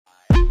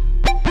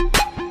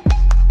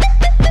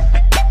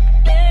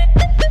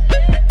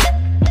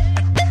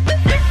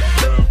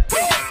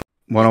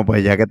Bueno,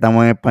 pues ya que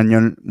estamos en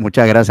español,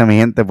 muchas gracias, mi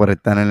gente, por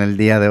estar en el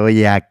día de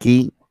hoy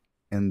aquí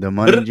en The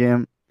Money Brr.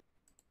 Jam.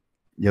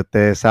 Ya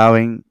ustedes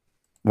saben,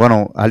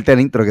 bueno, alta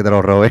el intro que te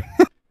lo robé.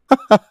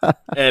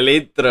 El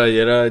intro,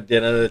 yo no,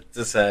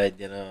 tú sabes,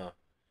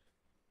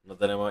 no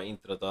tenemos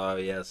intro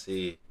todavía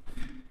así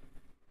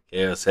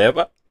que yo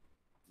sepa.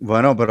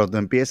 Bueno, pero tú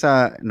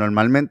empiezas,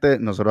 normalmente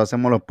nosotros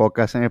hacemos los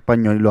podcasts en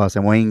español y los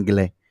hacemos en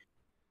inglés.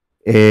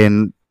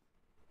 En,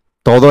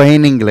 todo es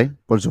en inglés,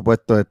 por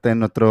supuesto. Este es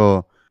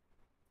nuestro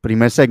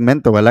primer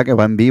segmento, ¿verdad? Que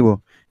va en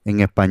vivo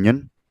en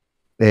español.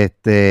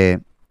 Este,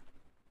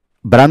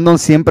 Brandon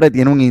siempre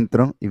tiene un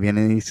intro y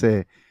viene y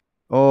dice,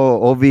 oh,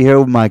 over here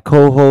with my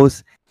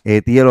co-host,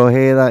 Etiel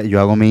Ojeda, yo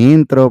hago mi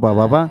intro, No,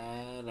 y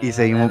no, no,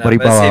 seguimos por no, ahí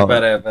pues para sí,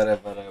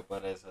 abajo.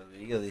 para eso.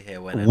 Yo dije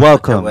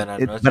Welcome, buenas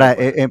noches,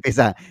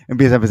 buenas.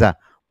 empieza.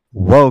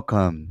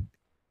 Welcome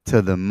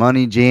to the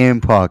Money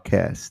Jam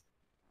Podcast.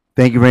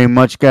 Thank you very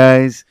much,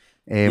 guys.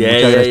 Yeah,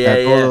 Muchas yeah, gracias a yeah,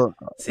 yeah. todos.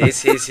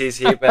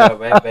 Sí, pero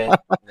ven,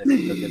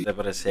 necesito que te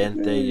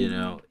presente,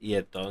 Y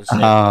entonces,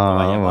 cuando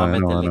vayamos a Bueno,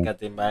 meterle bueno.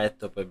 catimba a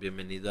esto, pues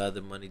bienvenido a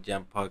The Money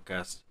Jam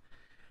Podcast.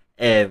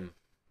 Eh,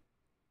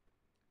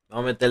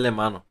 vamos a meterle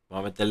mano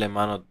 ¿Verdad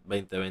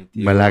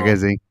 2021. que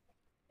sí?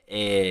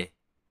 Eh,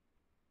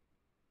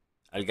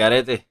 Al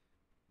garete,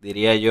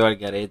 diría yo al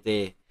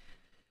garete.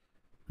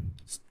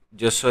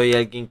 Yo soy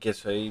alguien que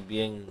soy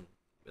bien,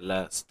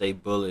 ¿verdad? Stay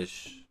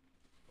bullish.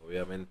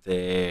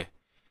 Obviamente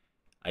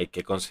hay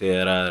que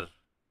considerar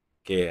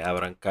que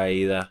habrán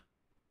caídas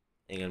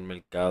en el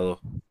mercado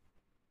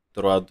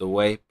throughout the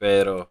way,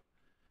 pero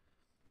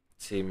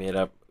si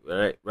mira,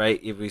 right,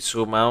 if we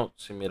zoom out,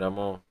 si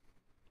miramos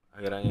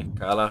a gran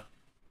escala,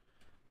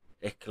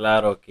 es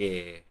claro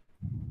que,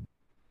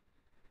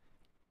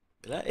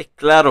 ¿verdad? Es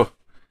claro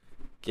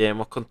que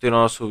hemos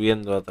continuado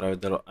subiendo a través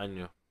de los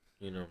años,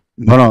 you know.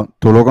 Bueno,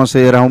 ¿tú lo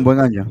consideras un buen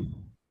año?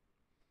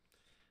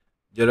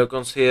 Yo lo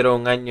considero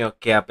un año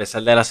que a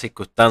pesar de las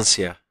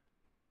circunstancias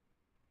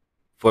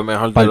fue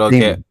mejor de lo que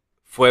Partimos.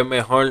 fue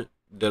mejor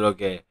de lo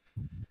que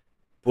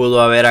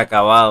pudo haber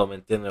acabado, ¿me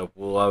entiendes? O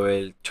pudo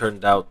haber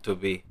turned out to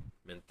be.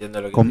 ¿Me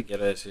entiendes lo que te Com-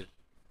 quiero decir?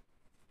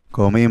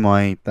 comimos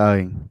ahí, está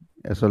bien.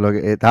 Eso es lo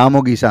que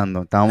estábamos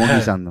guisando, estábamos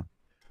guisando.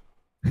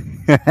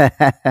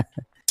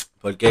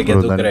 ¿Por qué? ¿Qué tú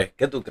Brutal. crees?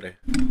 ¿Qué tú crees?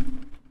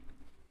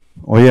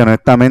 Oye,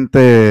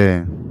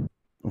 honestamente,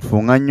 fue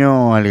un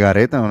año al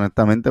garete,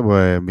 honestamente,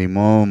 pues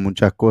vimos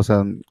muchas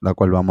cosas, la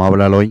cual vamos a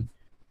hablar hoy.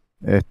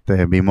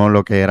 Vimos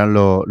lo que eran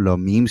los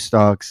meme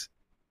stocks,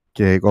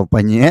 que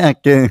compañías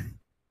que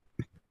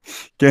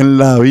en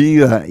la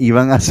vida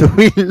iban a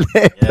subir de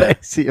Yeah,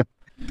 precio,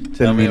 tell me about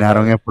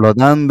terminaron it.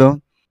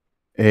 explotando.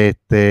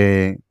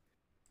 Este,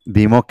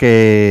 Vimos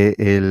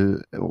que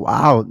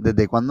wow,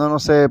 ¿desde cuándo no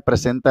se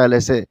presenta el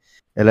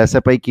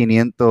S&P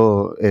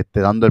 500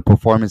 dando el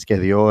performance que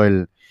dio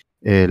el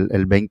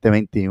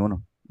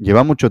 2021?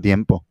 Lleva mucho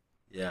tiempo,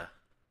 Yeah.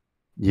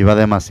 lleva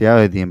demasiado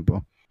de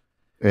tiempo.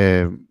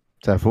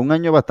 O sea, fue un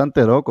año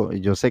bastante loco.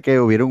 Y yo sé que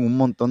hubieron un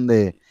montón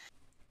o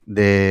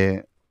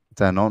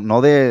sea,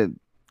 no de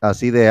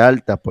así de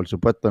altas, por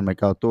supuesto, el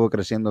mercado estuvo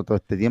creciendo todo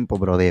este tiempo,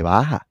 pero de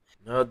baja.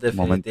 No, Momentos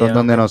definitivamente.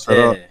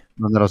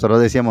 donde nosotros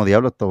decíamos,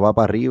 diablo, esto va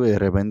para arriba y de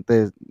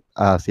repente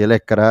hacía el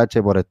scratch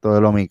por esto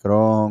del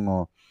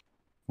Omicron.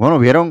 Bueno,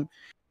 vieron,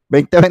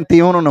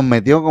 2021 nos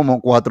metió como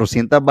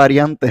 400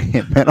 variantes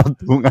en menos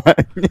de un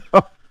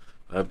año.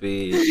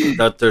 Papi,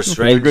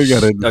 Fue algo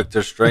garete.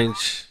 Doctor Strange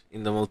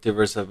in the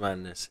Multiverse of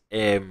Madness.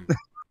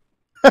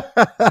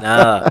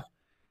 Nada,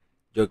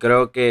 yo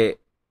creo que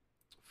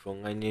fue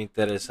un año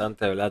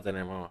interesante, ¿verdad?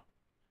 Tenemos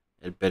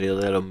el periodo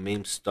de los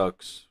meme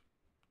stocks.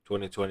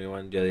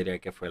 2021 yo diría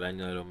que fue el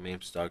año de los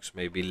meme stocks,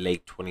 maybe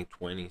late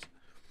 2020s.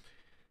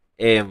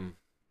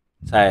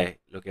 ¿Sabes?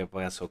 Lo que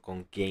pasó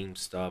con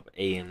GameStop,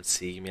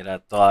 AMC. Mira,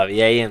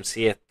 todavía AMC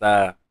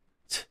está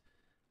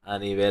a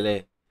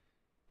niveles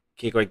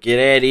que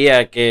cualquiera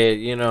diría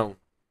que,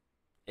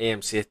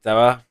 AMC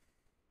estaba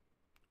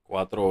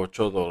 4 o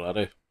 8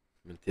 dólares.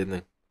 ¿Me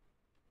entienden?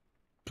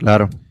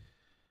 Claro,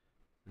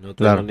 No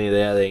tengo claro. ni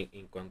idea de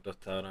en cuánto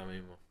está ahora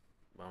mismo.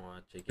 Vamos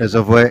a chequear Eso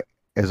aquí. fue,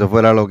 eso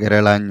fue lo que era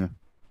el año,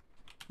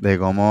 de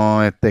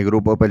cómo este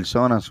grupo de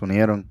personas se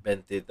unieron.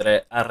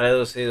 23. Ha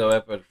reducido,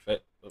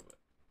 perfecto.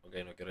 Ok,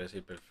 no quiero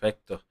decir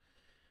perfecto.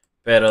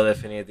 Pero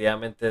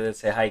definitivamente de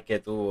ese high que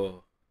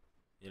tuvo,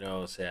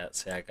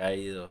 se ha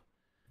caído.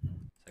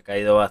 Se ha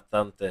caído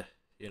bastante.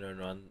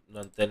 No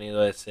han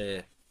tenido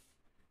ese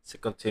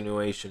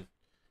continuation.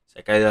 Se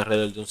ha caído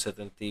alrededor de un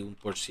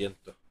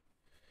 71%.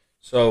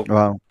 So,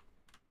 Wow.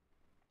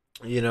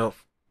 you know,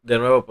 de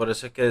nuevo, por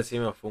eso es que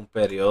decimos fue un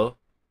periodo,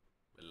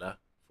 ¿verdad?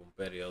 Fue un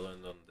periodo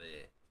en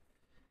donde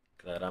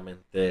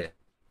claramente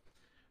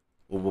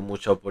hubo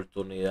mucha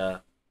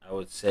oportunidad, I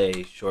would say,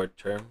 short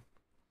term.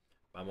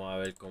 Vamos a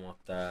ver cómo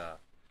está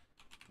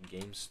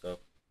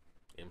GameStop.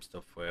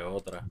 GameStop fue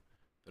otra.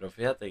 Pero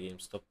fíjate,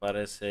 GameStop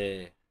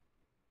parece.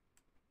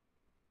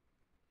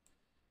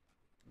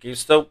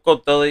 GameStop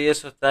con todo y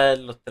eso está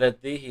en los tres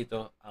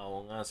dígitos.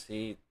 Aún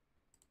así,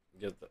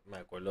 Me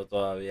acuerdo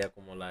todavía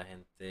como la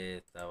gente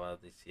estaba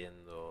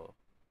diciendo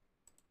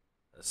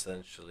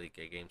essentially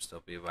que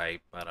GameStop iba a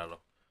ir para los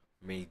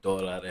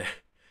 $1,000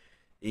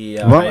 y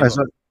Bueno,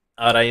 eso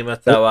ahora mismo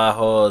está es,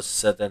 bajo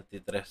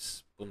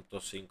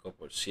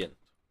 73.5%.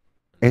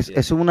 es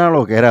 ¿Entiendes? una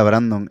loquera,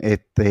 Brandon.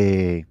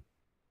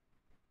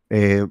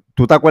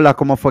 ¿Tú te acuerdas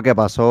cómo fue que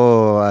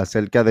pasó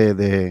acerca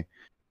de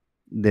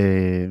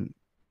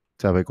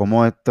 ¿sabes?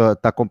 Cómo estas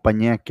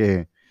compañías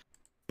que,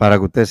 para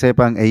que ustedes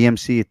sepan,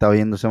 AMC estaba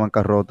yéndose a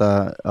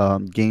bancarrota,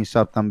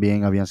 GameStop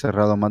también, habían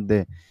cerrado más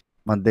de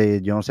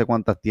yo no sé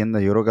cuántas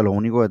tiendas, yo creo que lo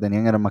único que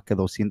tenían eran más que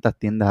 200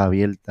 tiendas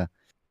abiertas,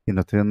 y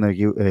no estoy dando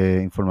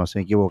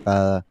información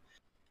equivocada.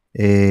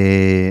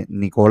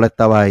 Nicola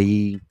estaba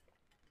ahí,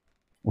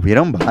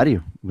 hubieron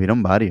varios.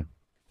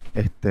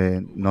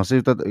 No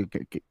sé si usted,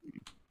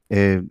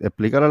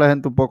 explícale a la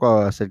gente un poco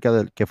acerca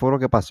de qué fue lo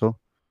que pasó,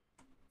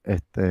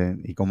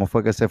 y cómo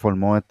fue que se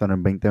formó esto en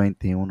el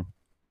 2021.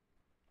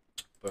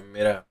 Pues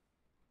mira,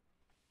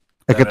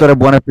 Es la que tú real- eres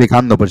bueno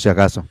explicando, por si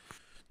acaso.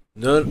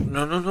 no,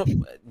 no, no, no.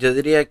 Yo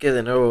diría que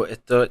de nuevo,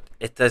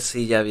 esta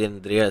sí ya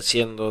vendría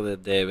siendo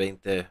desde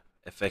 20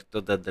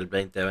 efectos desde el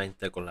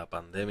 2020 con la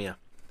pandemia,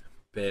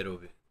 pero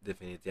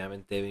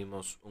definitivamente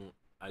vimos un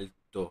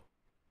alto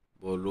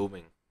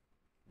volumen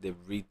de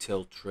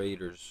retail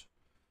traders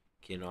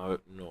que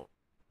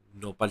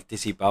no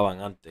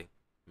participaban antes,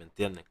 ¿me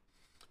entienden?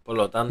 Por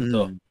lo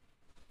tanto, Mm,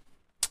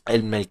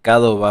 el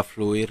mercado va a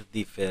fluir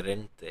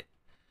diferente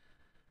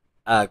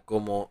a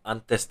como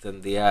antes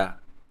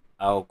tendía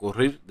a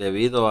ocurrir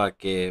debido a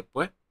que,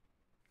 pues,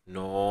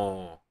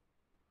 no,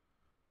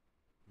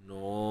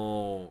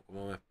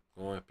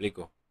 ¿cómo me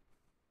explico?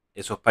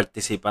 Esos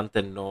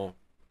participantes no,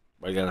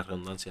 valga la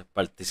redundancia,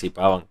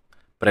 participaban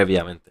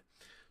previamente.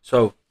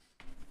 So,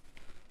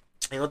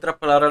 en otras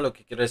palabras, lo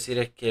que quiero decir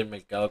es que el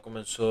mercado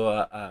comenzó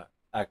a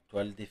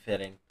actuar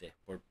diferente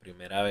por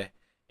primera vez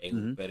en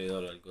un ujú.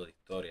 periodo largo de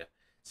historia.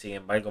 Sin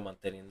embargo,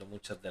 manteniendo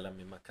muchas de las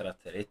mismas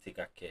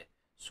características que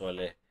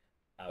suele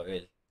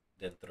haber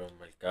dentro del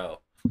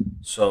mercado.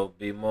 So,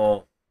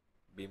 vimos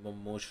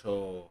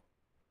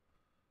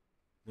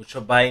mucho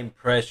buying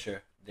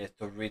pressure de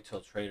estos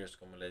retail traders,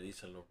 como le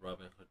dicen los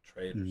Robinhood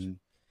traders. Ujú,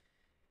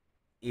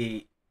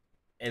 Y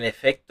el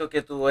efecto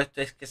que tuvo esto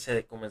es que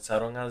se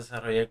comenzaron a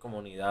desarrollar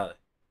comunidades,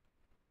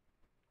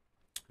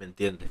 ¿me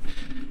entiendes?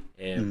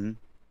 Eh, ujú,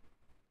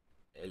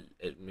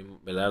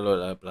 ¿Verdad?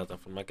 La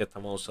plataforma que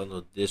estamos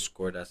usando,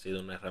 Discord, ha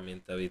sido una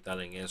herramienta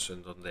vital en eso,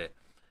 en donde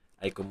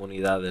hay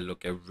comunidades, lo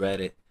que es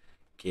Reddit,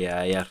 que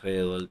hay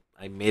alrededor,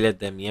 hay miles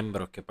de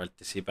miembros que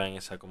participan en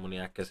esa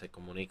comunidad, que se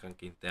comunican,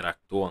 que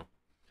interactúan.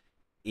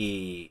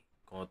 Y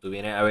como tú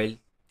vienes a ver,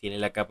 tiene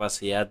la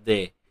capacidad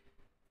de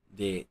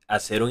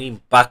hacer un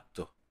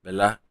impacto,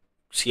 ¿verdad?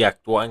 Si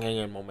actúan en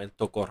el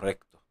momento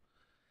correcto.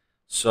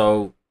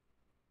 So,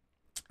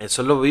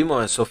 eso lo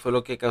vimos, eso fue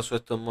lo que causó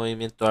estos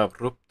movimientos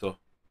abruptos.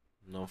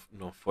 No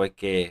fue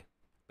que,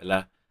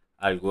 ¿verdad?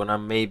 Algunas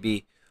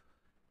maybe,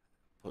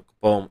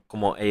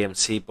 como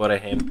AMC, por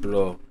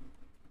ejemplo,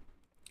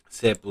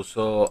 se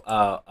puso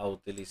a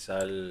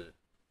utilizar,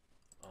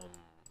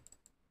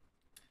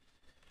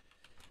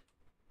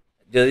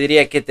 yo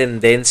diría que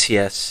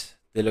tendencias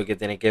de lo que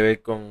tiene que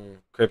ver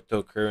con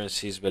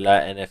cryptocurrencies,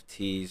 ¿verdad?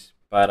 NFTs,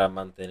 para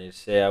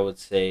mantenerse, I would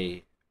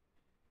say,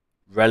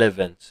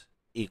 relevant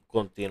y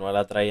continuar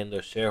atrayendo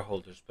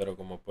shareholders, pero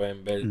como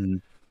pueden ver,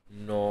 ujú.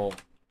 no,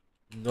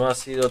 no ha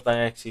sido tan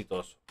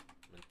exitoso,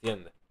 ¿me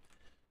entiendes?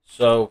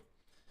 So,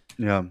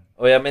 Ya.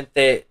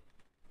 obviamente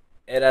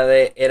era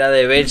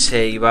de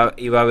verse, iba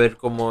a haber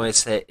como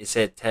ese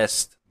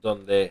test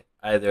donde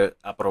either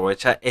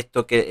aprovecha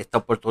esta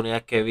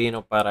oportunidad que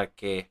vino para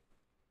que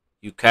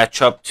you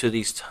catch up to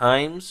these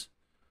times,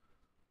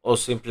 o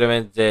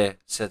simplemente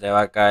se te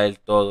va a caer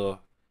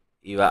todo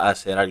y va a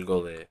hacer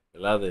algo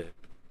 ¿verdad?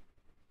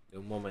 De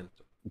un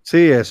momento.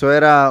 Sí, eso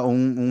era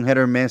un hit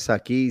or miss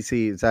aquí,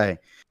 sí, ¿sabes?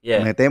 Yeah,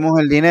 Metemos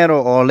el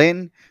dinero all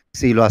in,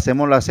 si lo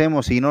hacemos, lo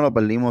hacemos, si no, lo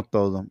perdimos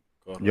todo.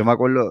 Yo me correcto.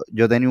 acuerdo,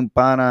 yo tenía un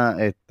pana,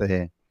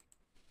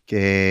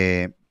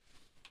 que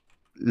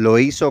lo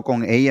hizo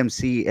con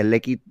AMC, él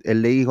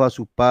le dijo a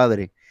sus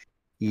padres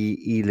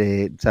y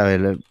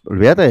 ¿sabes?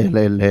 Olvídate,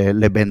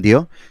 les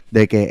vendió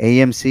de que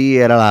AMC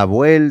era la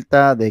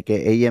vuelta, de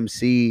que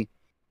AMC,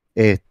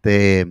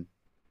 este,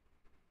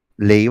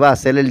 le iba a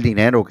hacer el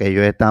dinero que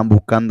ellos estaban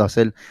buscando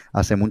hacer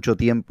hace mucho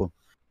tiempo.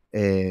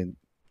 Eh,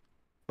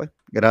 pues,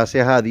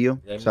 gracias a Dios,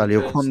 Y hay salió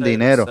mucho con insider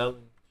dinero,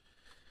 selling.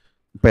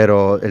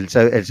 pero No, él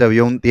se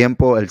vio un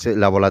tiempo,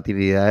 la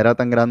volatilidad era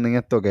tan grande en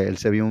esto que él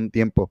se vio un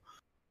tiempo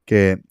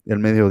que él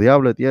me dijo,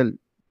 diablo, tío,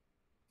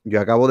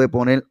 yo acabo de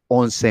poner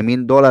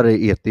 $11,000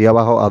 y estoy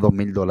abajo a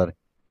 $2,000.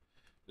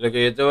 lo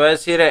que yo te voy a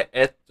decir es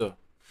esto.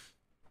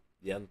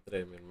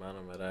 Diantre, mi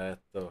hermano, mira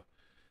esto.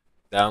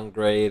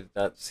 Downgrade,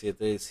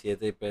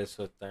 7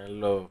 pesos están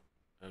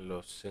en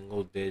los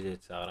single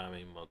digits ahora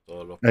mismo.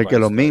 Todos los El que los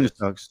price meme targets.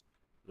 stocks.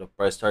 Los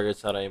price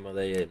targets ahora mismo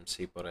de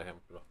AMC, por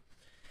ejemplo.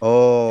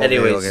 Oh, ok,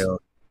 ok, Anyways,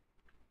 ok.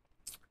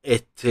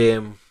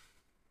 este.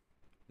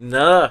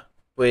 Nada,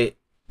 pues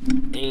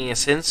en en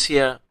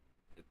esencia,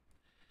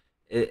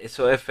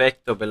 esos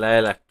efectos, ¿verdad?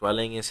 El actual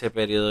en ese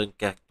periodo en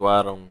que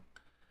actuaron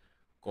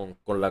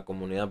con la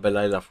comunidad,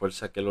 ¿verdad? Y la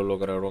fuerza que lo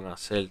lograron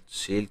hacer,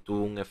 sí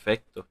tuvo un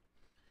efecto.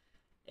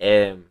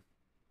 Eh,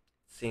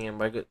 Sin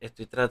embargo,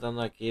 estoy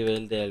tratando aquí de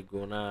ver de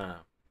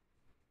alguna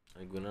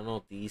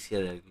noticia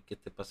de algo que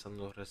esté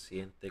pasando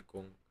reciente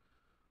con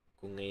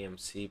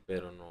AMC,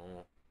 pero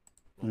no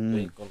estoy Mm.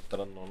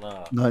 encontrando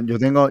nada. No, yo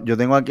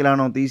tengo aquí la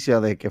noticia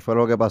de qué fue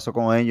lo que pasó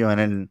con ellos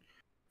en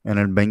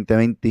el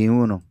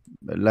 2021,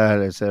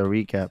 ¿verdad? Ese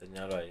recap.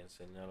 Enseñalo ahí,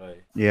 enseñalo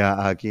ahí.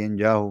 Ya, aquí en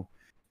Yahoo.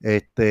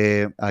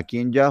 Aquí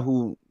en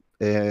Yahoo,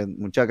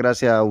 muchas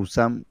gracias a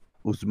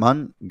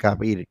Usman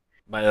Gabir.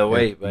 By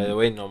the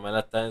way, no me la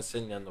estás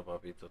enseñando,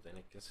 papito.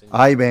 Tienes que Ay, enseñarme como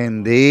lo estoy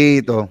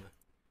bendito. viendo.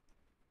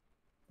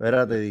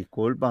 Espérate,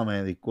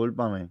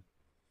 discúlpame.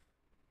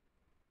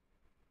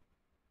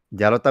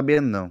 ¿Ya lo estás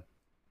viendo?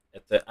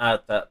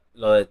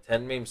 Lo de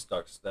 10 meme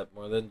stocks, that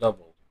more than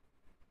double.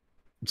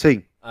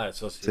 Sí,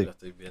 Eso sí sí. lo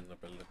estoy viendo,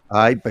 perdón.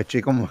 Ay,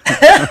 pechi, como.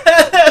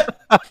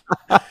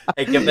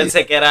 Es que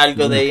pensé que era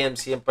algo de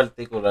AMC en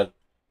particular.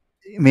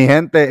 Mi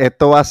gente,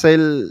 esto va a ser,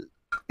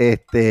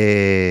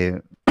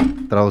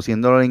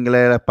 traduciéndolo en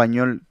inglés al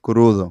español,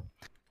 crudo.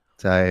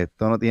 O sea,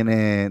 esto no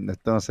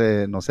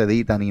se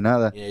edita ni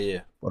nada. Yeah,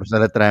 yeah. Por eso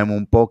le traemos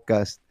un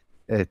podcast,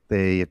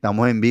 y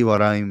estamos en vivo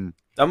ahora mismo.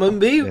 Estamos en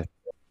vivo.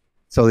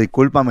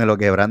 Discúlpame lo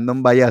que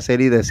Brandon vaya a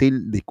hacer y decir,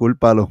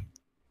 discúlpalo.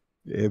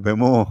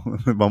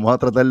 Vamos a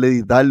tratar de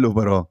editarlo,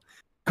 pero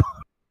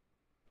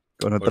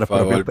con Por nuestras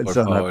propias favor, por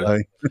personas, favor.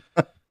 ¿sabes?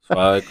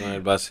 Suave con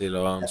el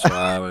vacilón,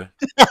 suave.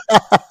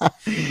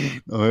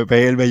 No me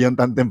pegue el vellón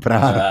tan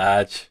temprano.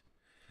 Ach.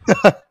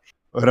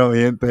 Bueno, mi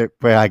gente,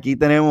 pues aquí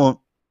tenemos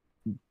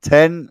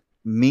 10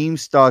 meme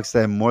stocks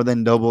that more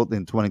than doubled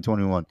in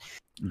 2021.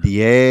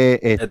 10,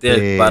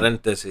 El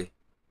paréntesis.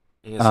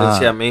 En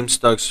esencia, ah, meme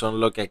stocks son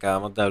lo que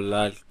acabamos de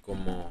hablar,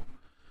 como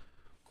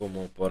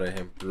por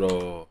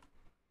ejemplo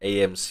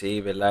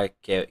AMC, ¿verdad?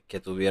 Que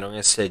tuvieron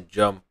ese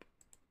jump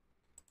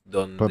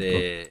pues,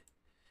 donde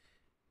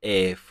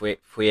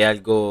fue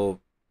algo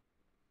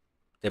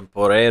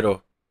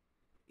temporero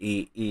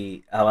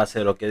y a base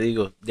de lo que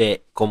digo,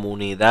 de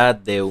comunidad,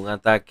 de un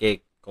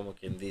ataque, como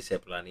quien dice,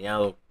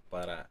 planeado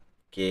para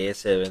que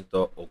ese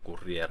evento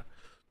ocurriera.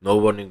 No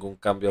hubo ningún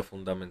cambio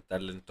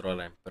fundamental dentro de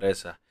la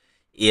empresa.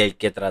 Y el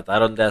que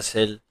trataron de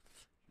hacer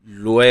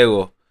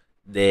luego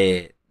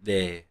de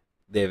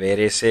ver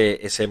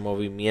ese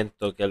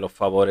movimiento que los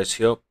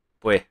favoreció,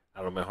 pues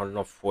a lo mejor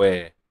no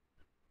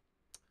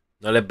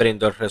les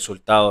brindó el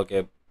resultado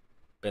que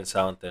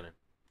pensaban tener.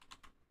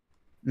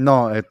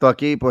 no, esto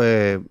aquí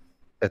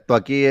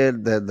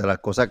es de las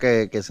cosas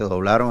que se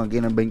doblaron aquí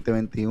en el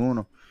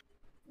 2021.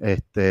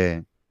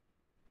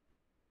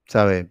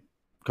 ¿Sabes?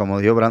 Como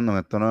dijo Brandon,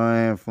 esto no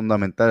es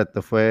fundamental,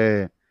 esto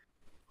fue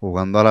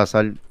jugando al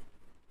azar,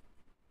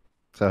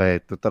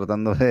 ¿sabes? Esto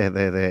tratando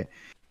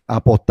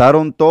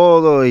apostaron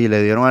todo y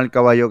le dieron al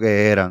caballo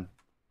que eran.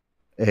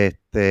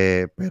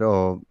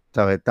 Pero,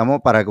 ¿sabes?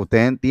 Estamos, para que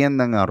ustedes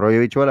entiendan, Arroyo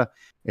y Bichuela,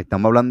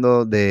 estamos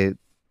hablando de,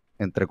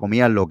 entre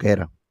comillas,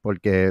 loquera,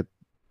 porque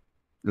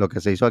lo que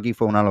se hizo aquí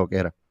fue una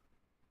loquera.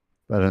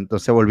 Pero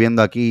entonces,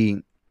 volviendo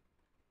aquí,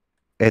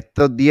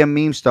 estos 10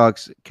 meme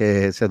stocks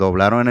que se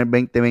doblaron en el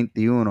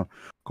 2021,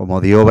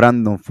 como dijo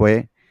Brandon,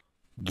 fue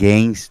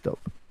GameStop.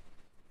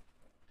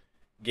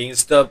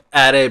 GameStop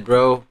at it,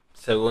 bro.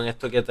 Según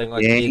esto que tengo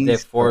aquí de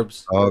GameStop.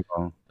 Forbes.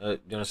 Loco.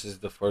 Yo no sé si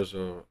es de Forbes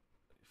o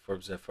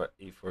Forbes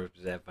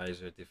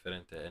Advisor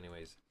diferente.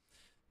 Anyways.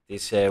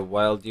 Dice,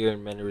 wild year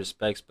in many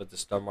respects, but the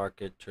stock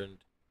market turned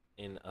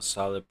in a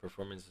solid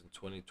performance in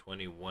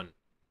 2021.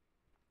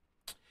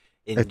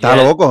 Está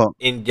loco.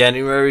 In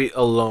January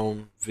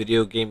alone,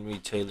 video game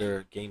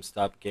retailer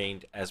GameStop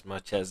gained as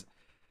much as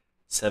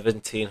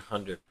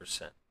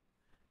 1,700%.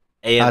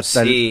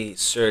 AMC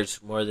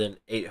surged more than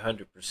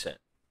 800%.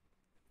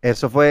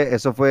 Eso fue,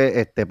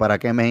 ¿para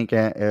qué mes?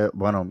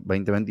 Bueno,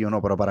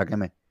 2021, pero ¿para qué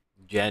mes?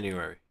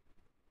 January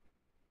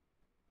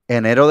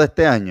Enero de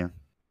este año.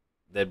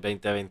 del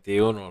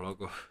 2021,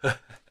 loco.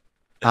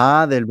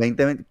 Del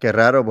 2020. Qué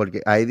raro,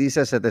 porque ahí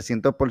dice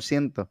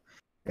 700%.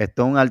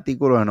 Esto es un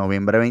artículo de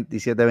noviembre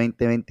 27,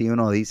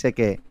 2021. Dice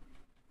que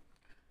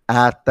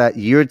hasta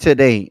year to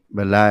date,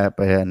 ¿verdad?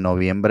 Pues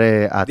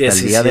noviembre, hasta el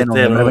día de 17,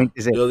 noviembre no.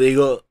 26. Yo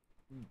digo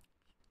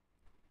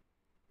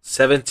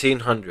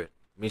 1,700,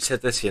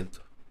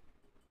 1,700.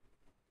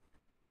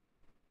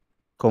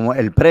 Como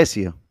el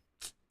precio.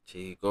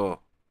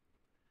 Chico,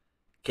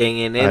 que en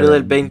enero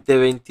del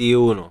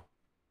 2021,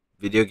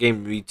 video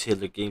game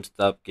retailer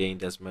GameStop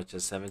gained as much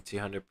as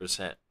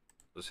 1,700%.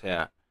 O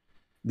sea,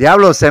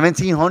 Diablo,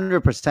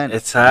 1700%.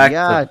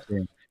 exacto.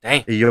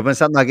 Y yo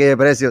pensando aquí de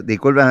precio,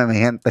 discúlpeme, mi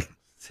gente.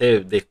 Sí,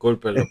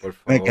 discúlpenlo, por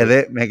favor.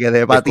 Me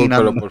quedé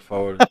patinando. Discúlpenlo, por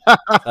favor.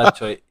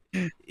 Tacho,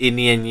 y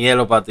ni en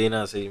hielo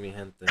patina así, mi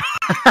gente.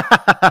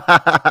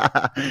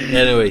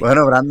 Anyway.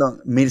 Bueno,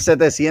 Brandon,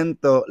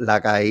 1700,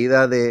 la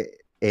caída de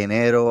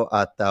enero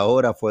hasta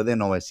ahora fue de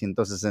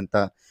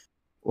 960.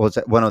 O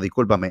sea, bueno,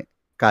 discúlpame,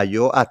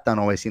 cayó hasta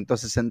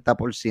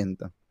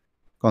 960%.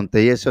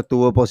 conté y eso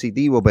estuvo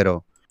positivo,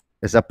 pero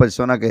esas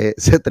personas que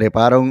se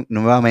treparon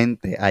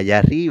nuevamente allá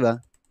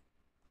arriba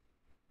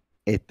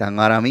están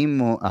ahora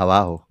mismo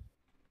abajo.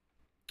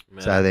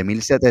 O sea, Mira, de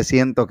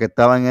 1700 que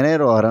estaba en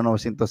enero, ahora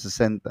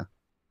 960.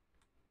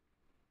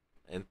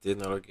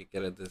 entiendo lo que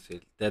quieres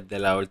decir. Desde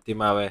la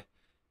última vez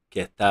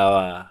que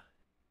estaba,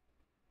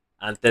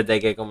 antes de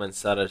que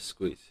comenzara el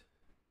squeeze.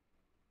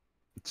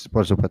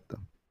 Por supuesto.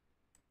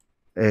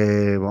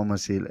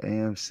 Vamos a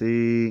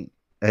decir,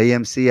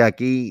 AMC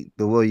aquí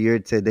tuvo year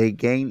to date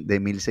gain de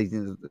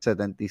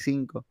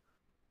 1675.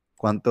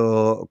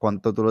 ¿Cuánto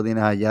tú lo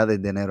tienes allá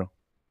desde enero?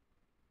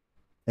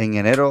 En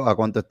enero, ¿a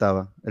cuánto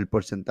estaba el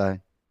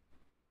porcentaje?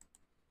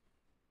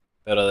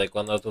 Pero ¿de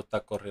cuándo tú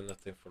estás corriendo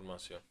esta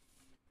información?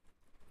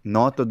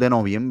 No, esto es de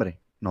noviembre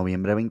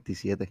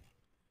 27.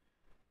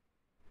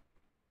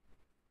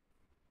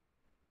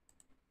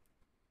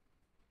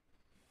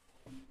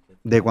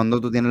 ¿De cuándo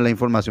tú tienes la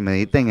información? Me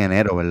dijiste en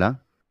enero,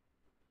 ¿verdad?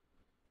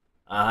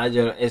 Ajá,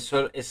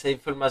 esa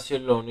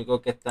información lo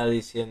único que está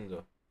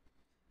diciendo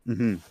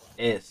Ujú.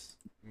 es,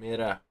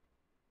 mira,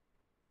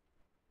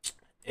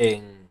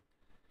 en,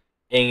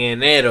 en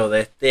enero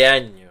de este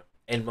año,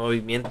 el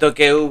movimiento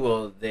que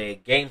hubo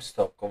de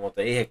GameStop, como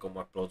te dije,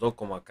 como explotó,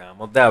 como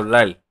acabamos de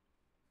hablar,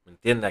 ¿me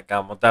entiendes?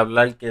 Acabamos de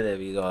hablar que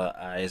debido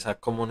a esas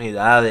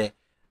comunidades,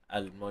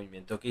 al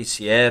movimiento que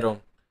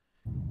hicieron,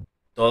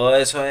 todos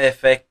esos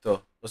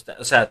efectos, o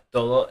sea,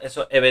 todos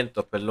esos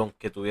eventos, perdón,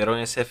 que tuvieron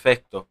ese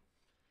efecto,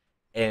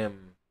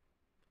 em,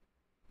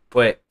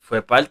 pues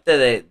fue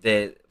parte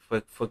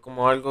fue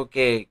como algo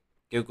que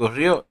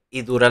ocurrió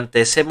y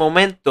durante ese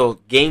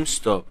momento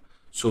GameStop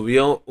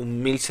subió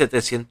un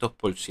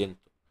 1700%,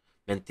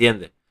 ¿me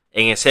entiendes?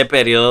 En ese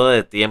periodo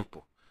de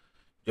tiempo.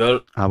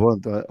 Yo, Bueno,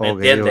 entonces, ¿me ok,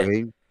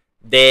 entiendes? ok.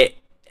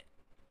 De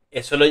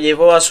eso lo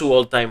llevó a su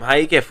all time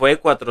high que fue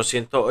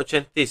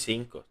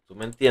 485, ¿tú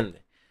me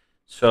entiendes?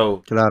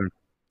 So, Claro.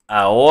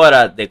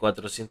 ahora de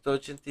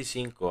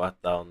 485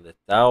 hasta donde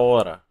está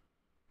ahora,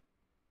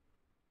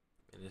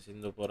 viene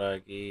siendo por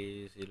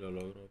aquí, si lo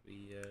logro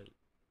pillar.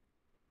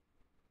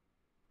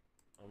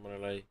 Vamos a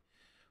ponerlo ahí.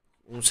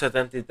 Un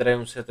 73,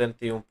 un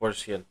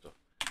 71%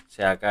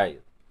 se ha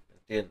caído. ¿Me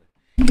entiendes?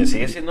 Que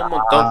sigue siendo un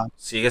montón. Ah,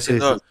 Sigue sí, sí.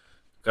 siendo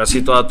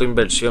casi toda tu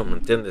inversión. ¿Me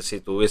entiendes? Si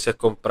tú hubieses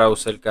comprado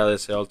cerca de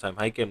ese all time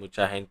high que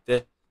mucha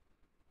gente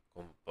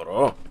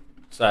compró.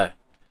 ¿Sabes?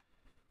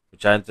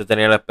 Mucha gente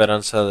tenía la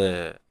esperanza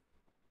de.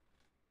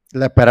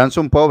 La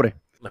esperanza un pobre,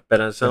 La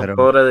esperanza de un pero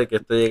pobre de que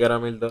esto llegara a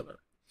 $1000.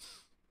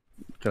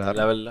 Es la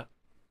claro. verdad.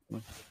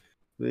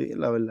 Sí,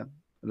 la verdad.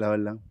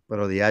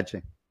 Pero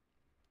DH,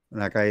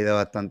 una caída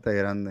bastante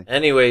grande.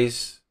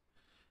 Anyways,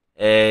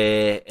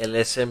 el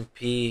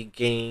S&P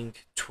gained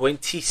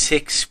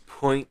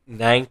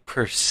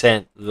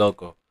 26.9%,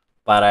 loco,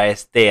 para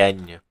este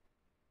año.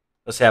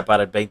 O sea,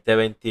 para el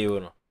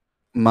 2021.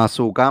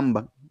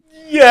 Mazucamba.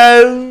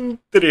 Ya,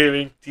 entre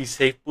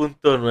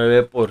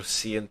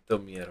 26.9%,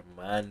 mi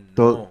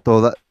hermano.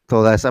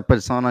 Todas esas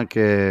personas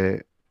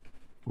que,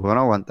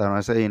 bueno, aguantaron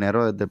ese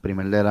dinero desde el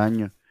primer del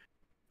año.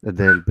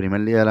 Desde el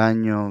primer día del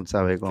año,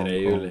 ¿sabes?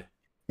 Increíble.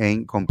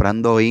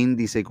 Comprando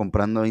índice y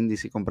comprando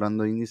índice y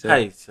comprando índice.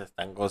 Ay, se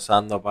están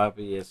gozando,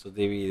 papi, y esos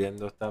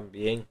dividendos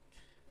también.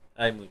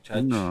 Ay,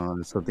 muchachos. No,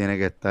 eso tiene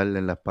que estar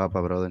en las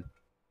papas, brother.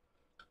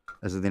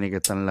 Eso tiene que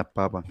estar en las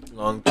papas.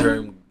 Long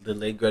term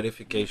delayed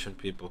gratification,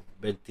 people.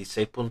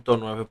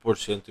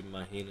 26.9%,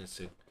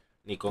 imagínense.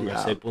 Ni con el Ya,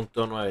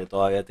 6.9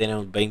 todavía tiene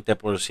un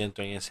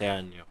 20% en ese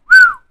año.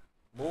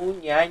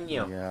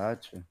 Muñaño. ya,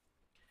 che.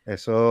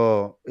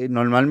 Eso, y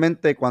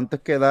normalmente, ¿cuánto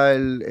es que da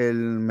el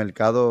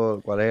mercado?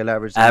 ¿Cuál es el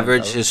average del Average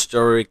mercado?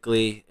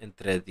 historically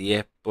entre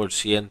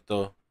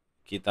 10%,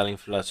 quita la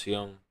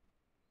inflación,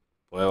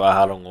 puede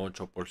bajar a un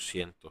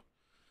 8%.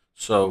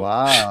 So,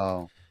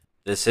 Wow.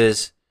 this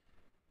is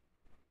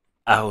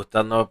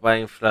ajustando para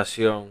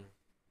inflación.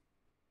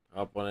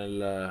 Voy a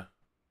ponerla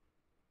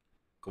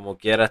como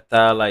quiera,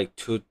 está like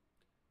 2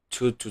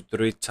 to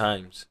 3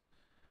 times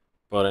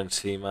por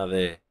encima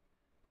del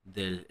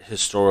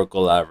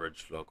historical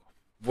average, loco.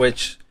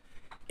 Which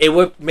it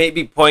would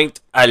maybe point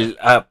a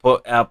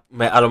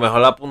lo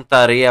mejor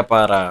apuntaría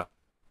para,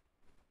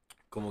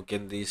 como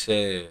quien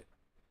dice,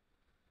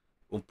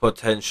 un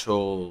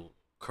potential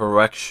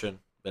correction,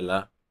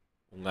 ¿verdad?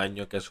 Un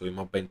año que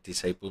subimos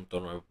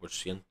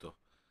 26.9%.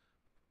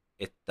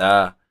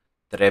 Está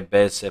 3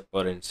 veces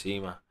por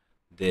encima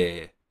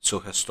de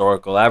su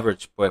historical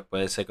average, pues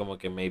puede ser como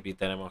que maybe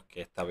tenemos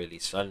que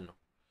estabilizarnos.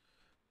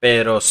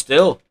 Pero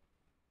still,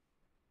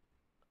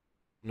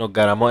 nos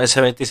ganamos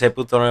ese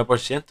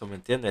 26.9%, ¿me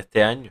entiendes?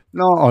 Este año.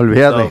 No,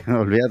 olvídate, So,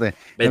 olvídate.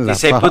 En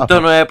las papas.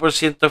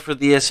 26.9% for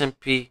the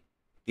S&P,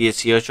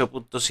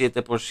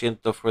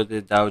 18.7% for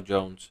the Dow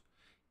Jones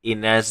y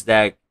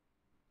Nasdaq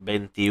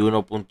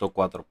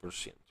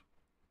 21.4%.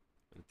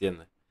 ¿Me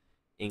entiendes?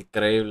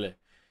 Increíble.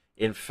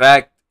 In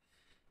fact,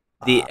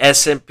 the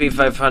S&P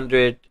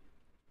 500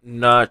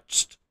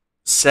 notched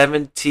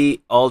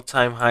 70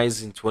 all-time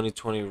highs in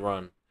 2020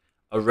 run,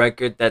 a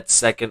record that's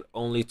second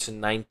only to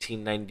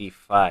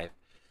 1995.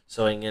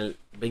 So, en el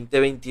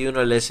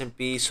 2021 el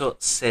S&P hizo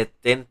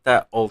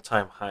 70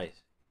 all-time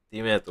highs.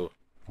 Dime tú.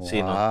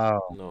 Sí,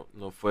 Wow.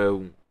 no fue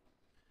un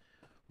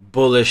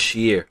bullish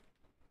year.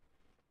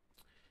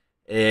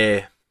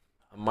 A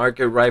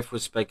market rife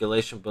with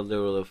speculation but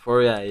little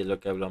euphoria. Y lo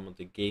que hablamos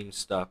de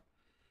GameStop.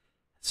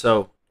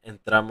 So,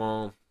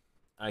 entramos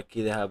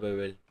aquí, déjame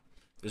ver.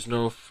 There's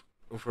no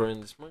euphoria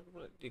in this market.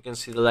 You can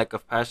see the lack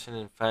of passion.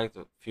 In fact,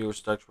 fewer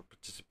stocks were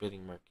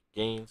participating in market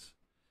gains.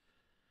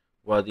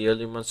 While the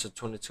early months of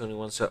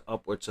 2021 saw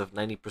upwards of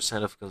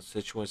 90% of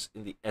constituents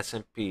in the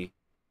S&P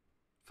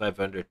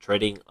 500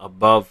 trading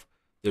above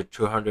their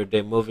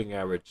 200-day moving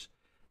average,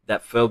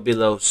 that fell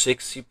below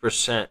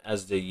 60%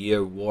 as the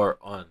year wore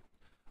on,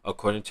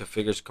 according to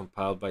figures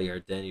compiled by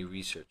Yardeni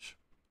Research.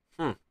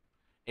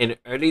 In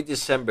early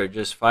December,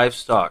 just 5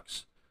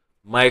 stocks,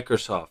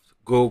 Microsoft,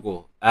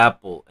 Google,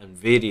 Apple,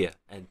 Nvidia,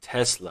 and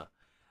Tesla,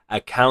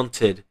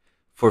 accounted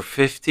for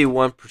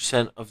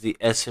 51% of the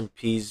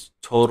S&P's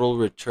total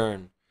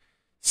return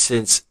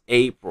since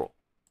April,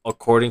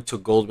 according to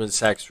Goldman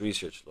Sachs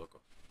Research,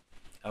 loco.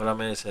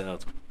 Háblame de ese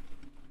dato.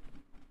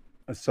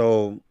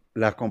 So,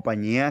 las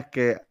compañías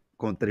que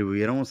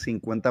contribuyeron un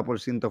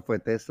 50% fue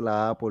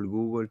Tesla, Apple,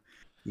 Google,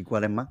 ¿y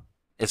cuáles más?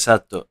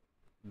 Exacto.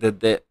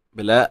 Desde,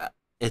 ¿verdad?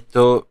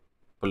 Esto,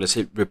 por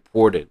decir,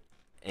 reported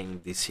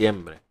en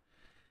diciembre.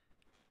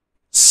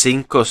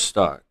 5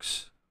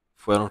 stocks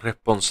fueron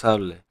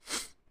responsables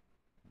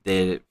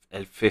de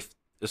el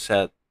o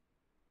sea,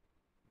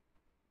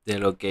 de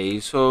lo que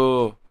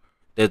hizo,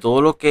 de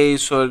todo lo que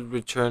hizo el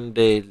return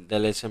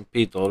del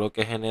S&P, todo lo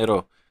que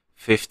generó,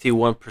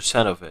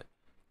 51% of it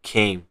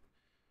came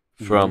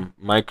from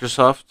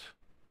Microsoft,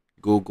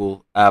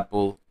 Google,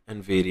 Apple,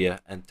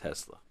 Nvidia, and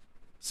Tesla.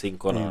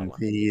 5 nada más.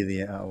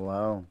 Nvidia,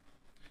 wow.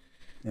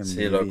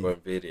 Sí, loco,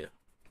 Nvidia.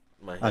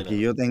 Imagínate. Aquí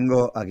yo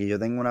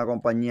tengo una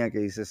compañía que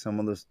dice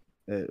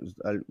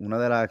una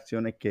de las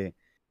acciones que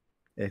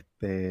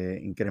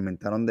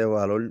incrementaron de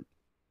valor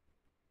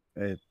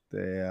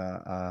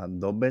a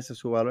 2 veces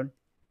su valor.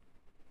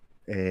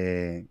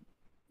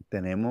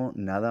 Tenemos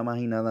nada más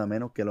y nada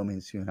menos que lo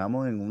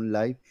mencionamos en un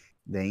live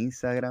de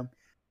Instagram,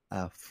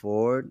 a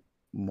Ford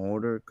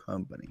Motor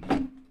Company.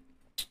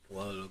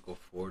 Wow, loco,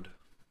 Ford.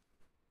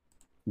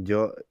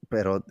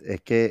 Pero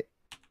es que,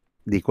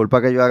 disculpa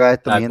que yo haga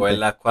esto, ¿Te mi gente.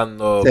 acuerdas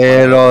cuando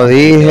 ¿Se lo hablamos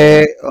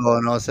dije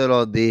o no se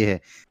lo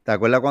dije? ¿Te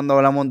acuerdas cuando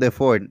hablamos de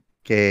Ford?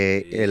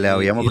 Que le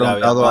habíamos y le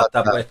preguntado habíamos hasta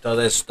hasta... puesto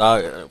de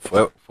stock.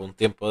 Fue un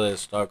tiempo de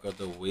stock of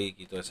the week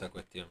y toda esa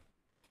cuestión.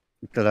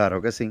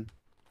 Claro que sí,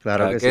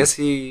 claro Claro que que sí.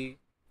 sí.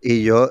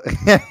 Y yo,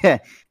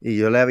 y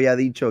yo le había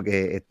dicho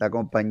que esta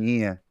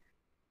compañía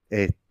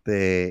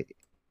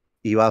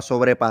iba a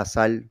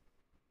sobrepasar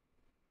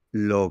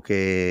lo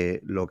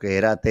que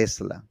era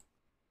Tesla.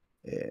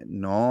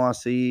 No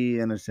así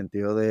en el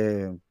sentido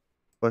de,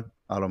 pues,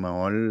 a lo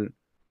mejor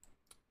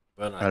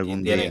Bueno,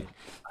 algún día,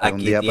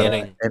 aquí pero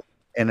tienen.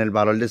 en el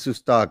valor de su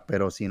stock,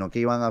 pero sino que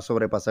iban a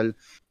sobrepasar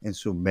en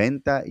sus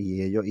ventas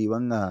y ellos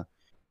iban a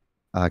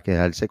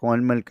quedarse con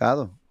el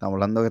mercado. Estamos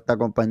hablando que esta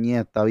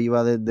compañía está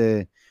viva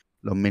desde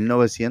los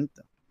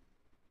 1900.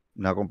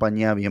 Una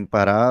compañía bien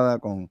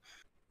parada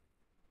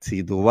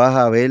si tú vas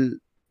a ver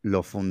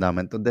los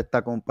fundamentos de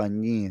esta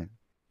compañía,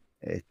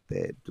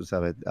 tú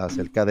sabes,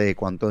 acerca de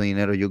cuánto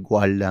dinero ellos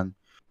guardan,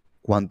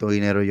 cuánto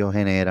dinero ellos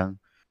generan,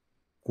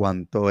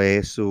 cuánto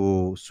es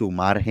su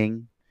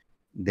margen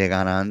de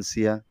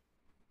ganancia.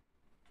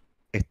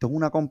 Esto es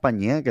una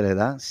compañía que le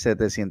da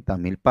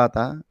 700,000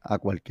 patas a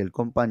cualquier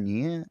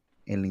compañía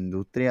en la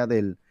industria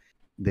de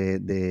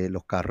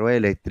los carros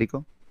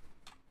eléctricos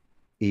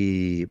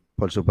y,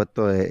 por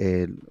supuesto,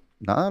 el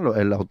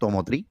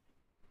automotriz.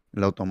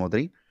 La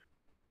automotriz.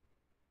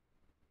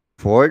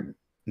 Ford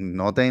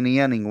no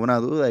tenía ninguna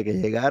duda de que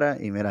llegara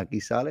y mira, aquí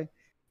sale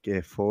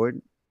que Ford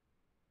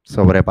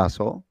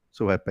sobrepasó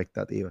sus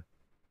expectativas.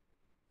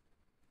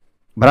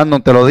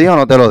 Brandon, ¿te lo dije o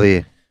no te lo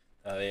dije?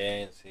 Está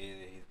bien, sí,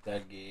 dijiste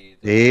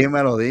alguito.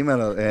 Dímelo.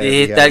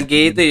 Dijiste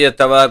alguito y yo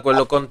estaba de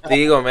acuerdo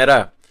contigo.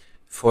 Mira,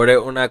 Ford es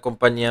una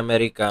compañía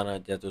americana.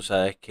 Ya tú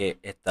sabes que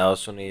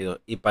Estados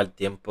Unidos y para el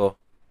tiempo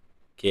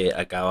que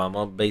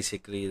acabamos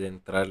basically de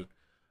entrar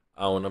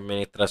a una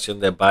administración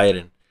de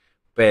Biden,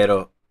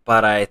 pero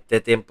para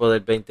este tiempo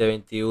del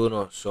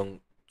 2021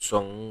 son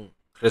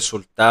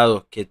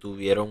resultados que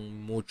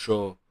tuvieron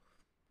mucho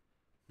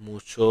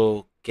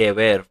que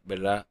ver,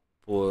 ¿verdad?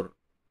 Por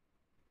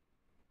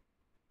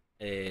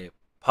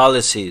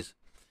policies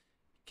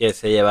que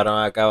se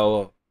llevaron a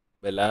cabo,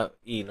 ¿verdad?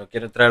 Y no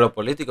quiero entrar a lo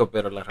político,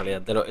 pero la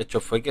realidad de los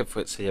hechos fue que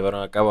se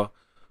llevaron a cabo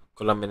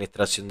con la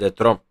administración de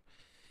Trump.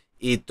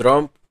 Y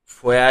Trump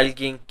fue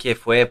alguien que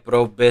fue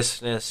pro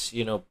business,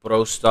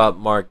 pro stock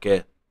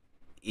market,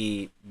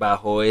 y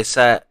bajo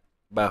esa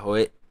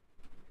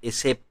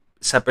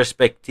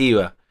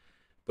perspectiva,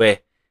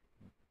 pues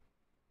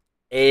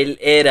él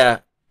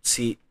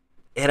si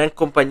eran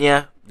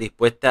compañías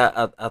dispuestas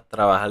a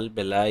trabajar,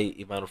 ¿verdad?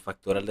 Y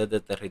manufacturar desde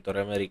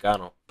territorio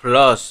americano,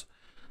 plus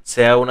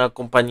sea una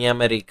compañía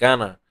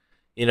americana,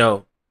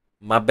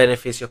 más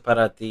beneficios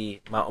para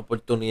ti, más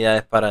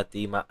oportunidades para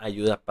ti, más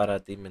ayudas para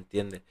ti, ¿me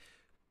entiendes?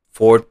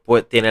 Ford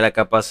pues, tiene la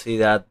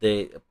capacidad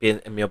de,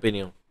 en mi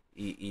opinión,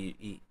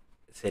 y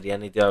sería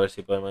nítido a ver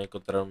si podemos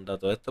encontrar un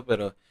dato de esto,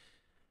 pero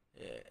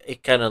es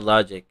kind of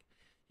logic.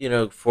 You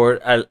know, Ford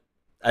al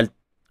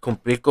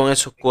cumplir con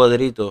esos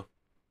cuadritos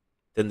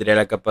tendría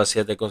la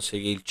capacidad de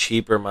conseguir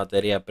cheaper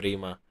materia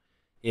prima,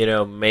 you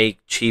know, make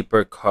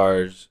cheaper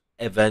cars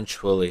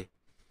eventually,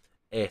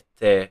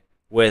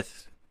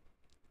 with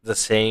the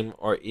same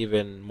or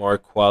even more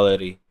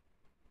quality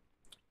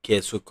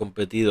que sus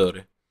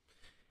competidores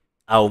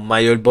a un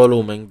mayor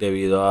volumen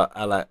debido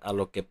a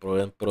lo que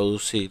pueden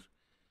producir,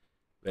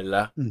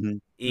 ¿verdad? Ujú, ujú,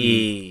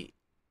 Y,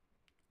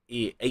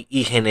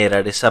 y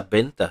generar esas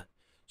ventas.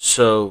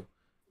 So,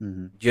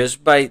 ujú.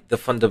 just by the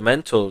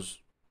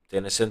fundamentals,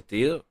 tiene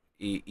sentido.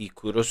 Y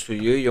kudos to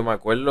you. Yo me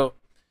acuerdo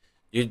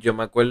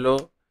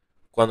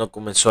cuando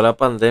comenzó la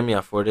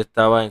pandemia, Ford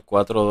estaba en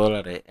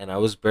 $4 and I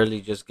was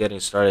barely just getting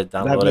started ¿Tú te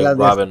downloading acuerdas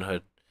de eso?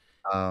 Robinhood.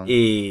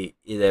 Y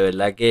de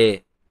verdad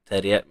que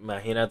sería,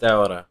 imagínate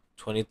ahora,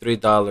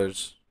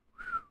 $23.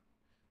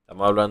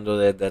 Estamos hablando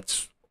de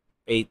that's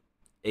eight,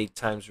 eight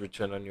times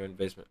return on your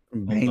investment. Oh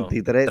no,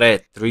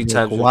 23, three de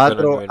times return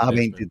on your 4 a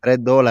investment.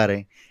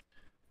 $23.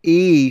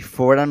 Y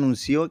Ford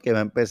anunció que va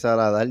a empezar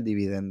a dar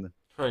dividendos.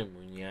 Ay,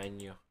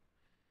 muñaño.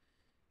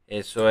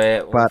 Eso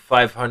es un Pa-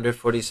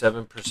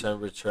 547%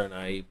 return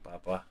ahí,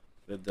 papá.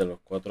 Desde los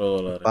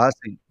 $4.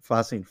 Fácil,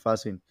 fácil,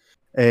 fácil.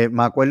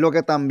 Me acuerdo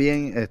que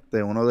también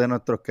uno de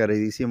nuestros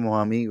queridísimos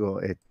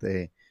amigos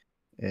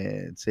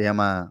se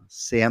llama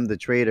Sam the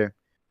Trader,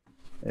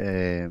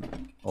 eh,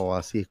 o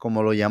así es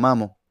como lo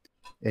llamamos.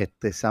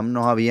 Sam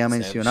nos había Sam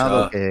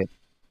mencionado Shaw. que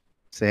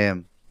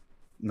Sam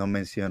nos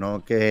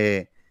mencionó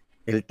que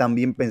él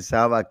también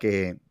pensaba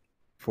que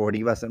Ford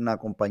iba a ser una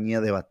compañía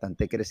de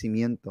bastante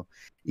crecimiento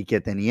y que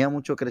tenía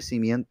mucho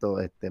crecimiento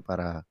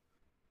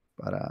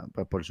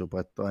pues, por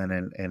supuesto,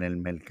 en el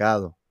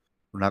mercado.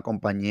 Una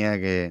compañía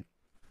que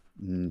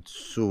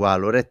su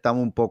valor estaba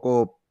un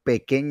poco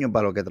pequeño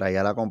para lo que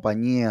traía la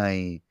compañía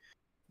y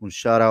un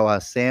shout out a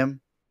Sam.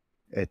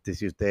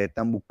 Si ustedes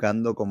están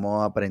buscando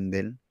cómo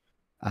aprender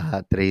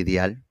a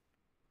tradear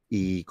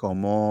y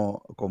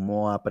cómo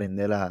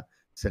aprender a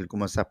ser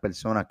como esas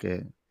personas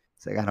que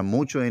se ganan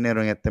mucho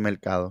dinero en este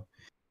mercado.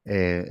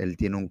 Él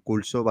tiene un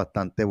curso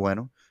bastante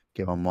bueno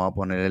que vamos a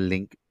poner el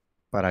link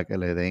para que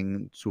le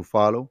den su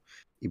follow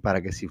y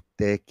para que si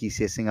ustedes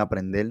quisiesen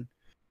aprender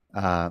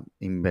a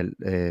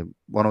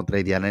bueno,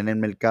 tradear en el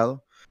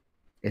mercado,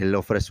 él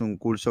ofrece un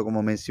curso,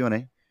 como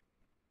mencioné,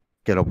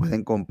 que lo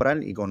pueden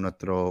comprar y con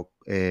nuestro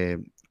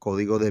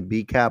código de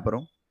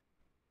BCAPRO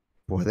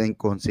pueden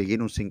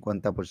conseguir un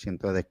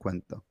 50% de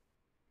descuento.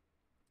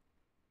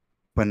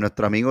 Pues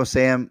nuestro amigo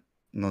Sam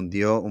nos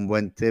dio un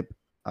buen tip,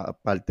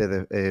 aparte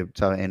de,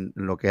 ¿sabes? En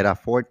lo que era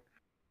Ford.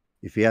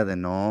 Y fíjate,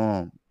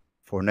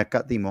 Ford no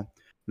escatimó.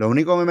 Lo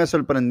único que me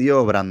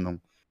sorprendió,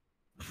 Brandon,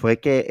 fue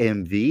que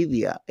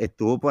Nvidia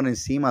estuvo por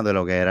encima de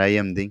lo que era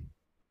AMD.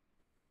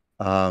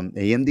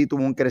 AMD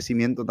tuvo un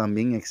crecimiento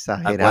también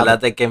exagerado.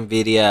 Acuérdate que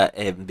Nvidia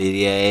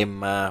es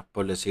más,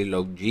 por decirlo,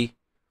 OG,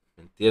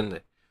 ¿me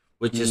entiendes?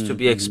 Which is to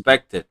be Mm,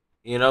 expected,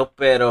 you know,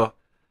 pero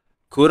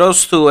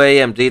kudos to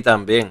AMD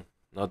también,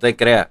 no te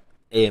creas.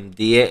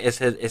 AMD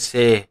es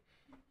ese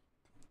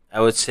I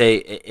would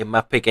say es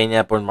más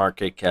pequeña por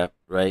market cap,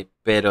 right?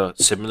 Pero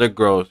similar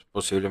growth,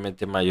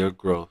 posiblemente mayor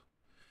growth.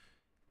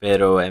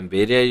 Pero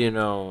Nvidia, you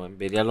know,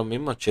 Nvidia lo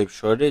mismo, chip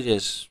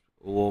shortages,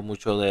 hubo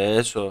mucho de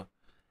eso.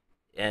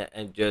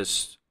 And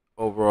just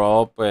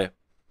overall, pues,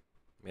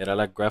 mira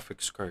la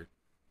graphics card,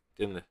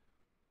 ¿entiendes?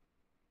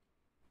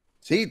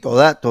 sí,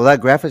 toda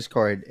graphics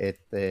card.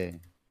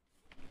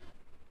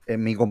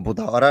 En mi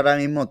computadora ahora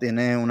mismo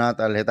tiene una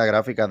tarjeta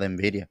gráfica de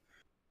Nvidia.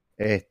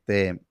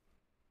 Este,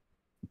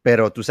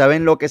 Pero tú sabes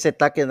lo que se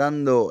está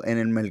quedando en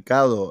el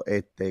mercado,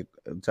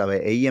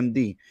 ¿sabes?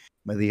 AMD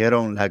me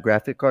dijeron las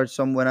graphic cards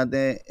son buenas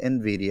de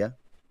Nvidia,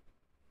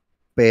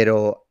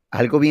 pero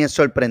algo bien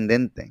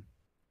sorprendente,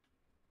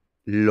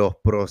 los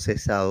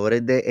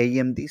procesadores de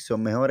AMD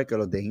son mejores que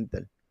los de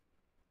Intel.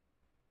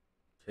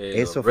 Sí,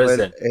 los Eso fue,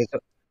 Ryzen. eso,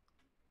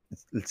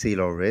 sí,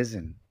 los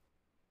Ryzen.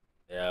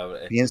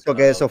 He Pienso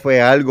que escuchado. eso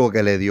fue algo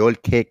que le dio el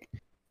kick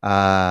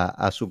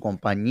a su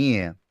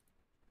compañía.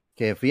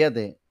 Que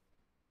fíjate,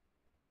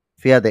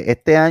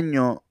 este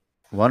año,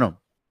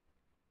 bueno,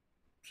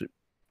 sí,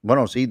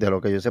 bueno, sí, de lo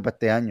que yo sepa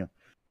este año,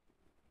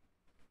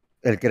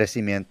 el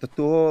crecimiento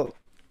estuvo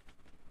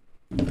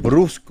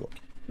brusco,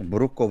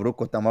 brusco,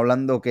 brusco. Estamos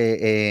hablando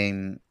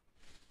que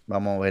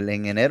vamos a ver,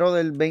 en enero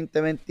del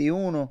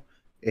 2021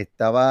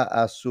 estaba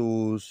a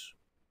sus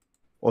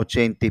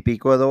 80 y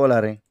pico de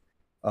dólares.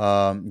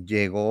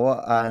 Llegó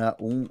a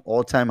un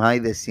all-time high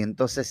de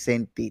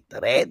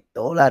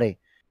 $163.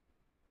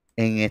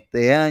 En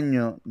este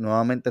año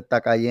nuevamente está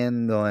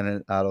cayendo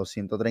a los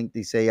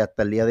 136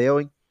 hasta el día de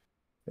hoy,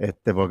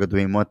 porque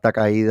tuvimos esta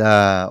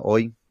caída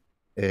hoy,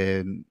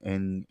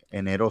 en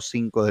enero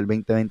 5 del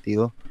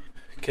 2022.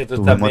 ¿Qué tú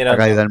estás Tuvimos esta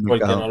caída mirando? del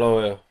Porque no mercado. lo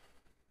veo.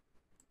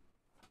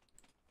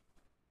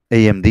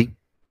 AMD.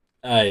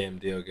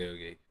 AMD, ok,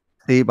 ok.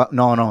 Sí,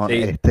 no,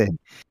 Sí.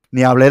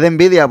 ni hablé de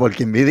Nvidia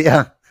porque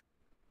Nvidia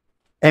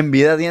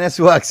tiene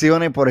sus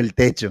acciones por el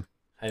techo.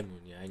 Ay,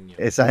 muñaño.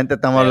 Esa gente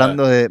estamos Pero,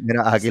 hablando de,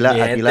 mira, mi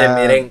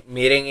gente,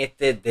 miren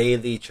este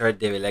daily chart.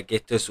 De verdad que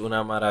esto es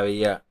una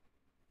maravilla.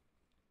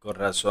 Con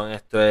razón,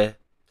 esto es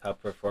top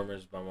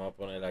performers. Vamos a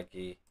poner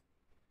aquí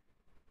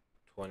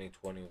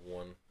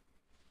 2021.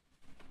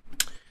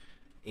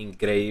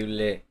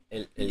 Increíble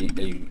el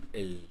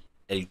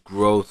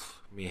growth,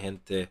 mi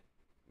gente.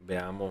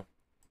 Veamos.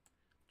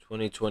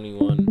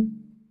 2021.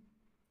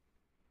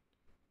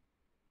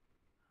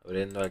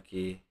 Abriendo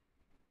aquí.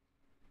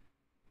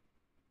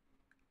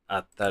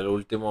 Hasta el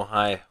último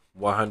high.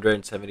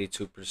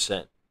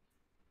 172%.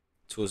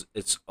 To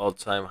its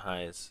all-time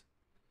highs.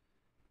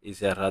 Y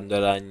cerrando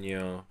el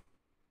año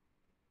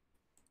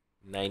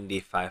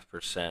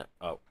 95%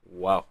 up.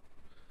 Wow.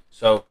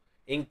 So,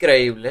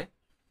 increíble,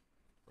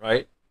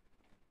 right?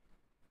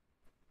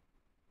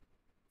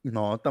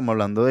 No, estamos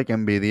hablando de que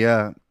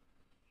Nvidia,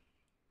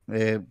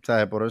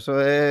 ¿sabes? Por eso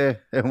es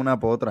una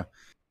potra.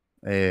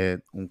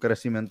 Un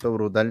crecimiento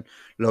brutal.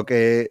 Lo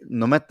que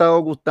no me ha estado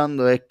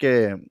gustando es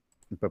que,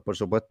 pues por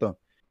supuesto,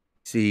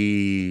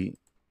 si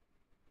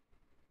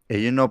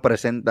ellos no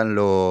presentan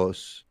 ¿cómo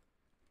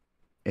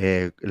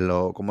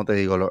te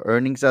digo? Los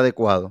earnings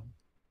adecuados,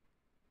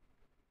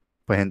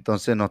 pues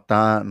entonces no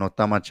está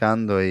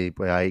machando y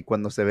pues ahí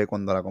cuando se ve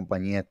cuando la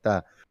compañía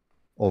está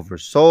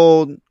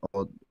oversold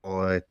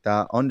o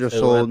está Según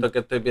undersold. esto que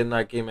estoy viendo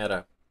aquí,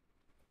 mira,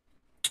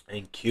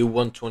 en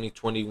Q1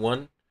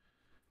 2021,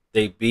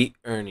 they beat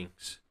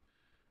earnings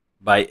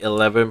by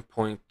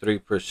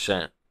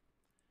 11.3%.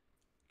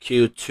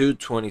 Q2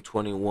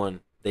 2021,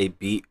 they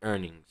beat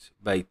earnings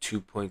by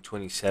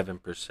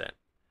 2.27%.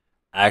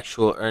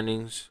 Actual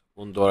earnings,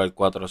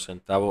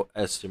 $1.04.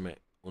 Estimate,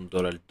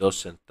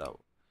 $1.02.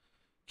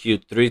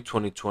 Q3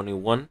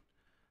 2021,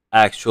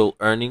 actual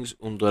earnings,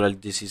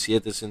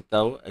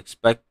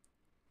 $1.17.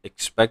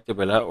 Expected,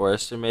 ¿verdad? Or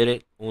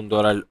estimated,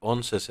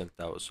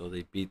 $1.11. So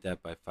they beat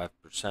that by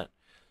 5%.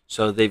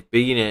 So they've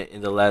beaten it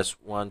in the last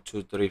 1,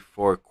 2, 3,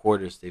 4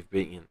 quarters. They've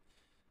beaten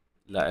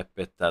la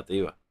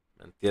expectativa.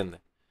 ¿Me entiendes?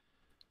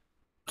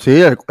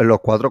 Sí, los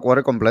 4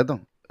 quarters completos.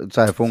 O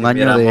sea, fue un Si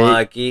año miramos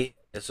de... aquí,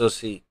 eso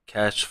sí,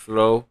 cash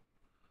flow.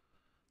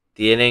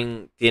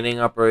 Tienen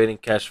operating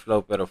cash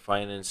flow, pero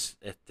finance,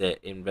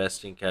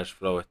 investing cash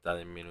flow está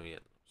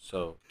disminuyendo.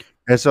 So,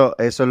 Eso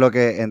es lo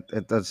que...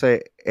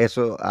 Entonces,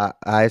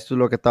 a eso es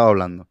lo que estaba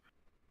hablando.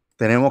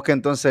 Tenemos que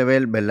entonces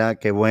ver, ¿verdad?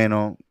 Qué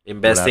bueno,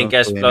 investing volaron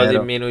cash su flow dinero.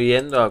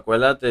 disminuyendo,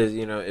 acuérdate,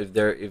 if Mm.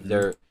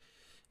 they're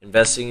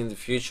investing in the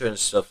future and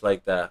stuff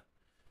like that,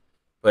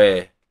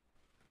 pues,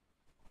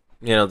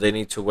 they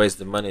need to waste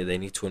the money, they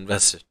need to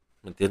invest it.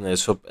 ¿Me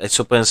entiendes?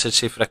 Eso pueden ser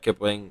cifras que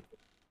pueden,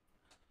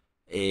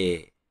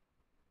 eh,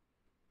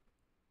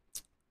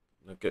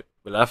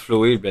 ¿verdad?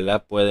 Fluir,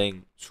 ¿verdad?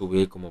 Pueden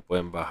subir como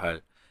pueden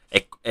bajar.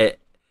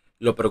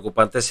 Lo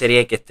preocupante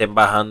sería que estén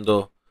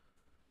bajando,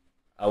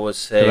 I would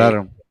say,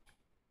 Claro.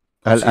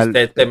 Al, al,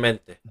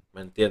 consistentemente,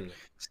 ¿me entiendes?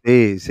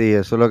 sí, sí,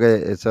 eso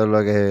es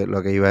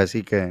lo que iba a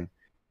decir que,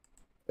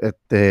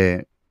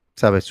 este,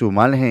 ¿sabes? Su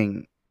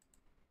margen.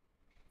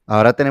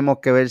 Ahora tenemos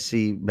que ver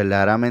si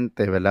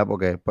verdaderamente, ¿verdad?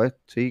 Porque pues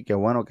sí, qué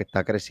bueno que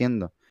está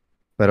creciendo.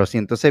 Pero si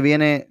entonces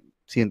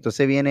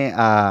viene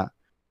a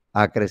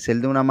crecer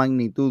de una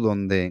magnitud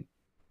donde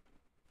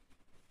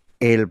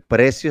el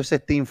precio se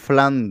está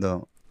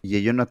inflando y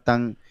ellos no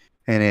están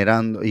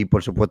generando, y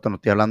por supuesto no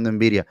estoy hablando de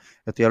Nvidia,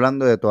 estoy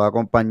hablando de toda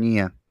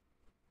compañía,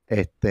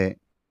 este,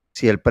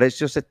 si el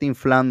precio se está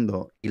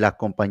inflando y las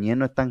compañías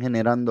no están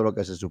generando lo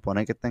que se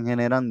supone que están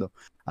generando,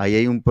 ahí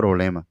hay un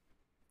problema.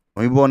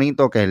 Muy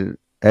bonito que el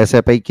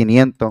S&P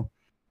 500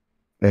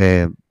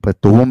 pues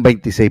tuvo un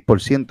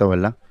 26%,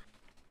 ¿verdad?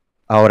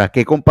 Ahora,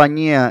 ¿qué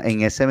compañía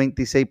en ese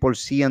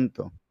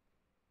 26%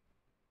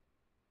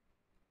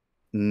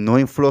 no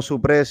infló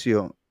su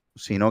precio,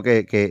 sino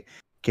que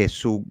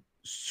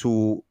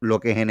lo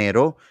que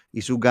generó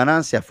y sus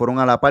ganancias fueron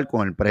a la par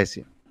con el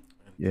precio?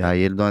 Y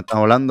ahí Entiendo. es donde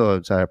estamos hablando,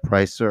 o sea,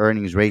 price to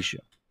earnings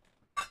ratio.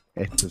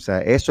 O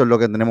sea, eso es lo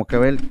que tenemos que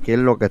ver, qué es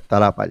lo que está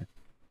a la par.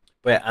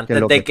 Pues ¿Qué es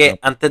lo que está a la par?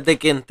 antes de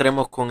que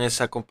entremos con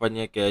esa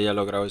compañía que haya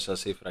logrado esa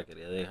cifra,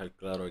 quería dejar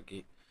claro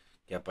aquí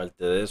que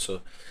aparte de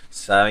eso,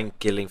 saben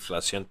que la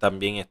inflación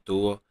también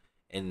estuvo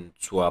en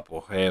su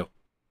apogeo,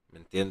 ¿me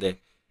entiendes?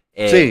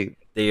 Sí,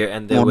 The year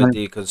ended with momen-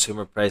 the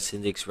consumer price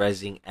index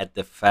rising at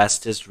the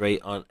fastest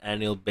rate on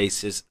annual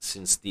basis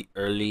since the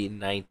early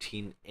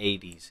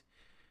 1980s,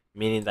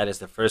 meaning that is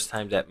the first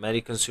time that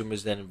many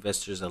consumers and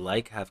investors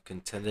alike have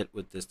contended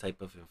with this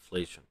type of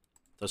inflation.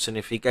 Esto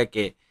significa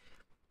que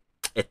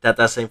esta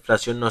tasa de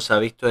inflación no se ha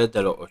visto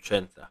desde los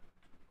 80,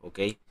 ¿ok?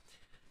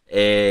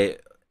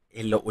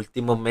 En los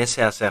últimos meses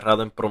ha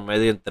cerrado en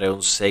promedio entre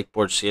un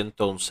 6%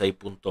 a un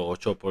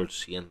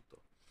 6.8%.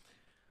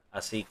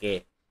 Así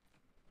que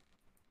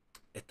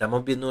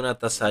estamos viendo una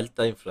tasa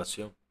alta de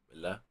inflación,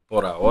 ¿verdad?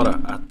 Por ahora,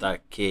 hasta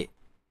que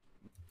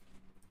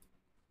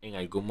en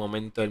algún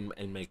momento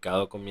el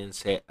mercado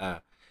comience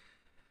a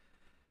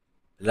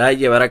 ¿verdad?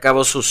 Llevar a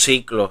cabo su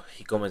ciclo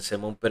y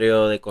comencemos un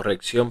periodo de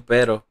corrección,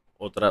 pero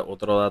otra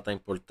data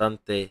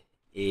importante,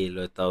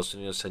 los Estados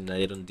Unidos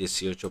añadieron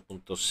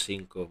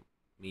 18.5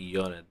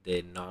 millones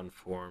de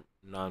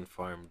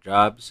non-farm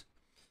jobs,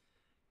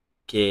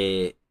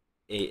 que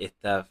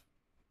esta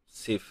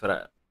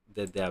cifra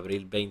desde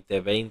abril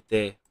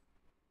 2020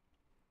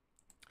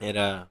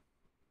 era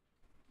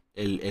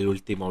el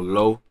último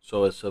low,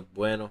 so eso es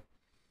bueno.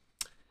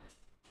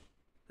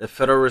 The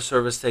Federal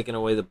Reserve has taken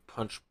away the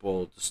punch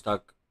bowl,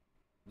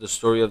 the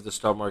story of the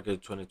stock market in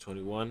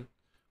 2021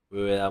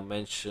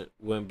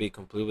 wouldn't be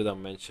complete without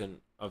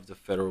mention of the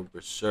Federal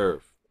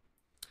Reserve.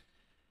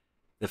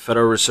 The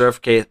Federal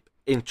Reserve kept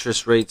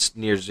interest rates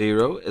near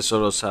zero, eso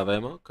lo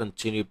sabemos,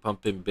 continued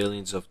pumping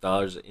billions of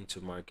dollars into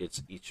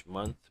markets each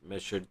month,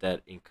 measured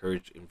that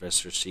encouraged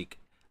investors seek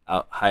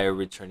out higher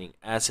returning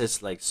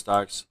assets like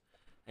stocks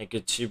and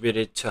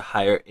contributed to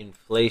higher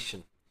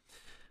inflation.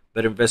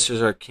 But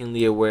investors are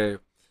keenly aware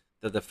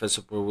that the Fed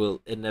support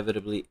will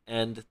inevitably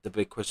end. The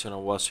big question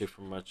on Wall Street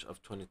for much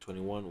of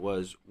 2021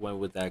 was when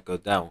would that go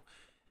down?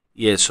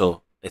 Y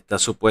eso está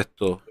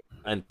supuesto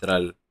a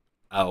entrar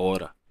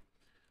ahora.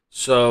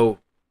 So,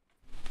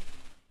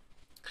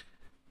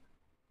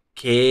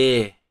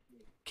 ¿qué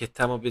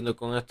estamos viendo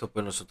con esto?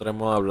 Pues nosotros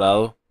hemos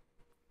hablado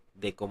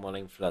de cómo la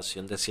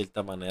inflación de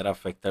cierta manera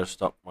afecta al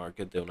stock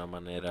market de una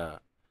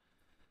manera,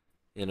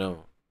 you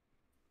know,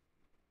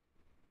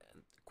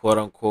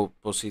 quote unquote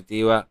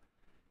positiva,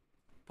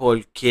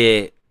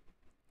 porque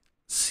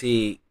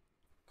si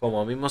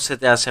como mismo se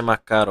te hace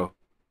más caro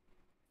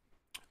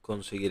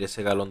conseguir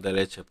ese galón de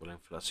leche por la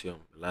inflación,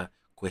 ¿verdad?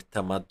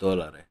 Cuesta más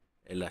dólares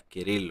el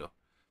adquirirlo,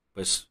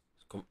 pues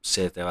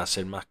se te va a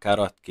hacer más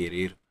caro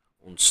adquirir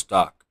un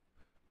stock.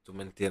 ¿Tú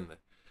me entiendes?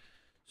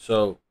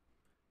 So,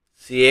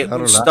 si es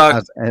Claro, un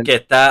stock que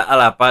está a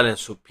la par en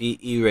su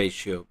PE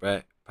ratio,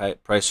 right?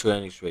 Price to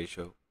earnings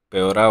ratio,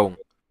 peor aún.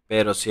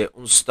 Pero si es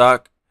un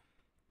stock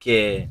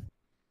que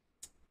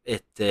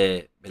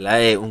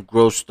 ¿verdad? Es un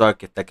growth stock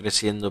que está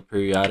creciendo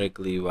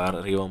periodically, va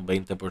arriba un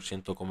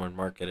 20% como el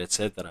market,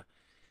 etcétera.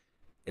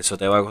 Eso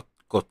te va a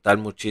costar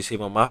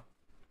muchísimo más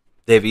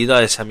debido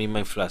a esa misma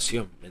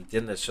inflación, ¿me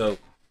entiendes? So,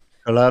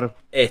 claro.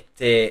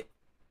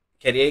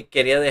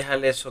 Quería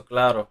dejarle eso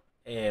claro.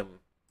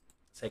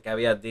 Sé que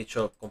habías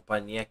dicho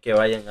compañías que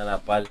vayan a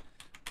la par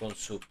con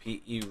su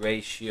PE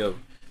ratio,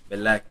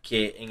 ¿verdad?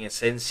 Que en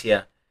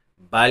esencia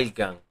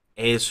valgan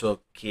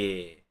eso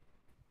que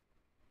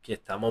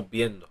estamos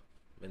viendo,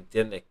 ¿me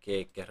entiendes?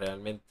 Que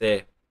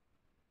realmente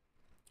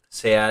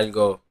sea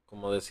algo,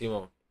 como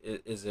decimos,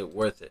 is it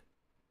worth it?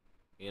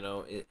 You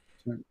know,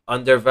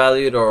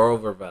 undervalued or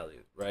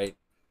overvalued, right?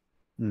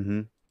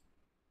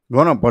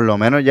 Bueno, por lo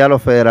menos ya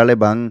los federales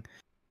van,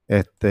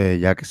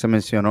 ya que se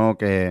mencionó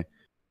que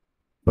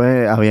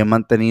pues habían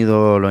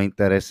mantenido los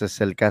intereses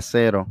cerca a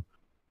cero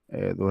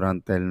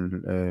durante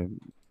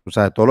o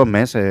sea, todos los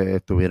meses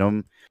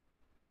estuvieron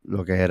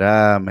lo que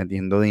era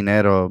metiendo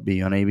dinero,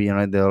 billones y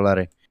billones de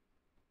dólares.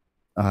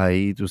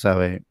 Ahí, tú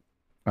sabes,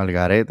 al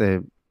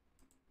garete.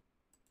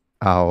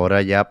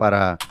 Ahora ya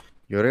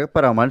yo creo que es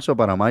para marzo o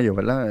para mayo,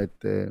 ¿verdad?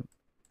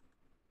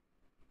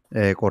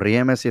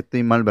 Corrígeme si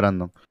estoy mal,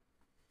 Brandon.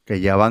 Que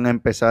ya van a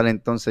empezar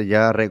entonces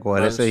ya a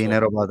recoger ese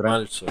dinero para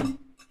atrás.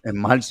 En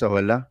marzo,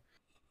 ¿verdad?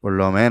 Por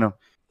lo menos.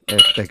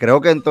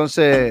 Creo que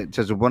entonces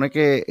se supone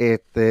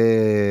que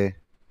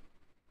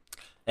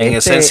en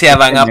esencia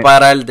van a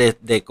parar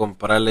de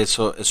comprar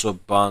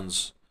esos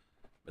bonds,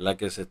 ¿verdad?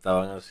 Que se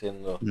estaban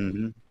haciendo.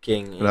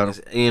 Claro.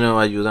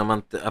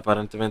 Ayuda,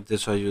 aparentemente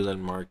eso ayuda al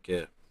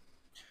market.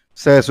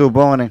 Se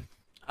supone.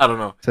 I don't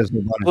know. Se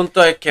supone. El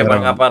punto es que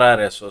van a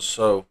parar eso.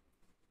 So,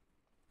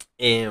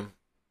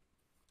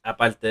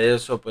 aparte de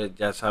eso, pues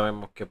ya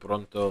sabemos que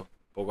pronto,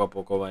 poco a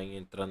poco, van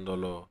entrando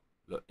los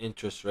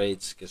interest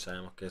rates, que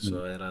sabemos que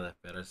eso era de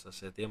esperarse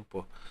hace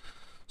tiempo.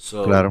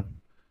 So, claro.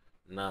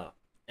 Nada.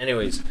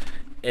 Anyways,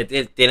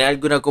 ¿tiene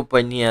alguna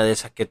compañía de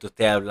esas que tú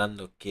estés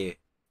hablando que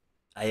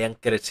hayan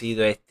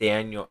crecido este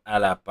año a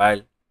la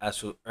par a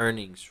sus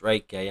earnings,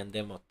 right? Que hayan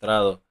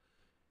demostrado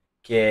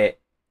que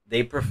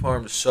they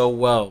performed so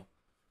well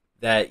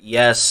that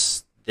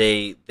yes,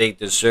 they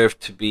deserve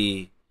to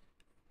be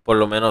por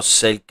lo menos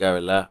cerca,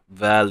 ¿verdad?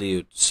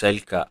 Valued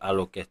cerca a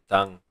lo que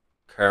están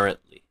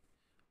currently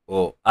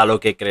o a lo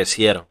que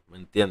crecieron, ¿me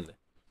entiendes?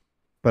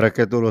 Pero es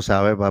que tú lo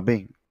sabes,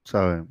 papi,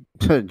 ¿sabes?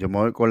 Yo me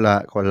voy con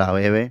la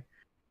bebé,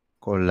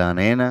 con la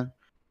nena,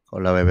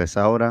 con la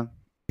bebesaura,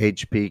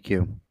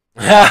 HPQ.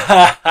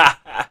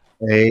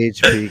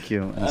 HPQ.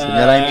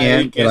 Enseñala ahí, mi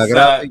gente, la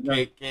gráfica.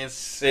 Que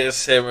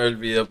se me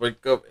olvidó.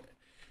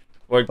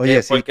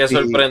 Oye, ¿Por qué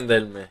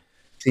sorprenderme?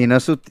 Si no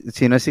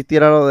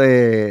existiera lo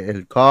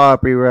del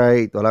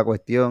copyright y toda la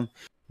cuestión,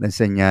 le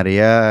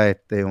enseñaría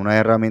una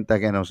herramienta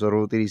que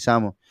nosotros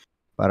utilizamos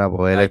para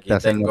poder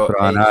hacer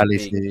nuestros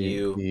análisis.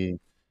 Y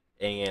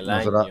en el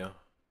nosotros, año.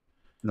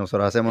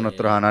 Nosotros hacemos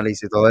nuestros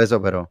análisis y todo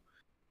eso, pero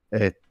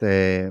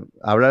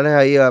háblales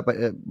ahí,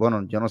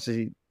 bueno, yo no sé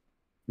si,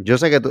 yo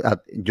sé que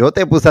yo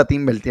te puse a ti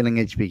invertir en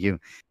HPQ,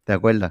 ¿te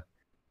acuerdas?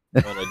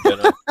 Bueno, yo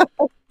no.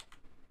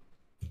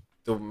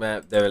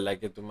 de verdad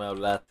que tú me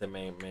hablaste,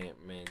 me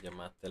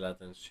llamaste la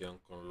atención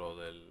con lo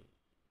del...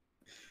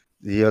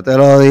 Y yo te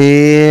lo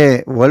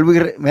dije. Vuelvo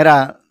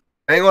mira,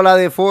 pego la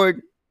de Ford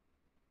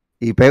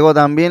y pego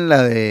también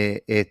la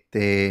de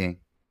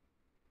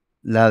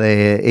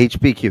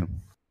HPQ.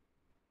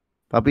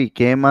 Papi,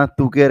 ¿qué más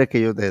tú quieres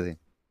que yo te dé?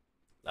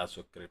 La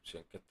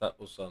suscripción que estás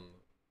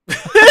usando.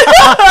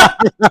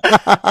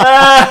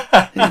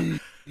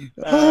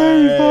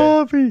 Ay,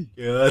 papi.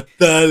 Qué va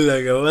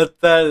a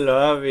estarlo,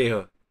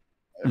 amigo.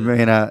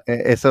 Mira,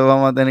 eso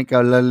vamos a tener que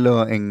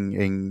hablarlo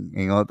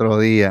en otro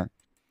día,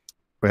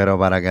 pero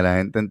para que la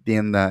gente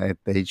entienda,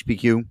 este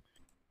HPQ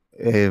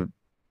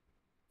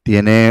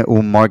tiene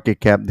un market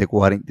cap de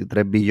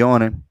 43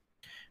 billones,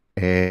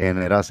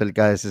 genera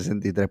cerca de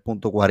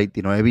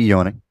 63.49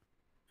 billones.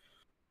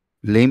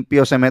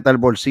 Limpio se mete al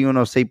bolsillo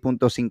unos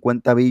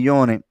 6.50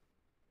 billones.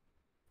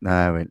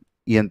 A ver,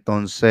 y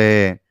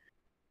entonces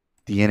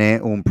tiene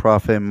un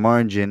profit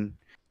margin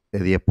de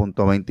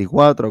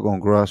 10.24 con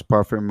gross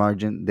profit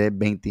margin de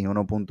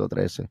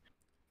 21.13.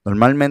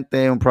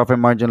 Normalmente un profit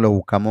margin lo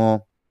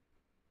buscamos.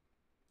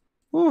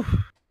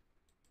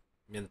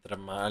 Mientras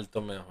más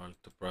alto, mejor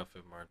tu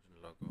profit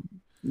margin, loco.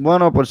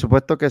 Bueno, por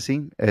supuesto que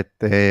sí,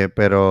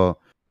 pero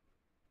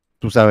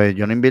tú sabes,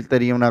 yo no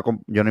invertiría en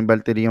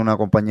una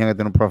compañía que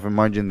tiene un profit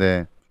margin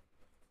de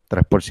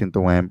 3%,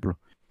 un ejemplo.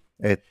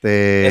 Eso es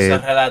Este,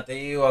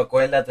 relativo,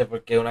 acuérdate,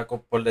 porque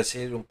por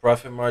decir un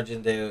profit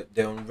margin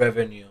de un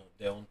revenue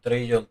de un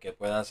trillón que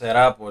pueda hacer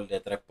Apple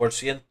de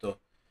 3%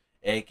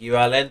 es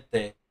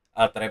equivalente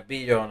a 3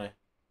 billones,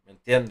 ¿me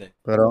entiendes? Y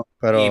pero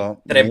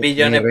 3 mi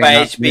billones para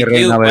reina, mi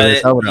reina HPQ bebé y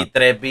Saura,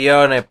 3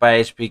 billones para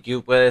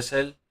HPQ puede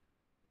ser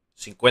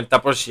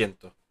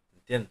 50%,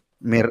 ¿entiendes?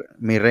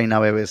 mi reina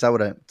bebé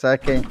Saura, ¿sabes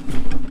qué?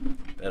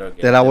 Pero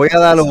 ¿qué Te la te voy a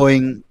dar pasa?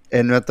 hoy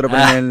en nuestro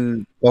Ah,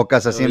 primer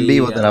podcast así en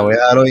vivo, te la voy a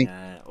dar hoy,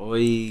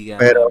 oigan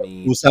pero a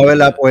mi tú sabes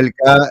la tía.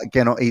 puerca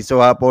que nos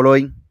hizo Apple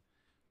hoy,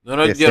 No,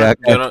 no, que sea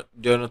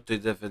yo no estoy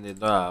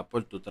defendiendo a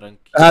Apple, tú está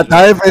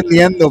tranquilo.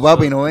 defendiendo,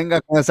 papi, Eso, no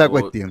vengas con esa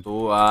cuestión.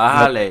 tú No,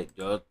 bájale.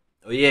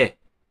 Oye,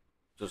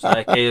 tú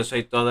sabes que yo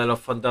soy todo de los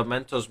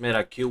fundamentos.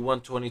 Mira,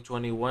 Q1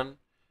 2021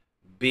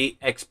 beat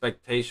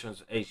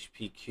expectations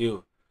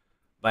HPQ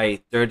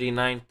by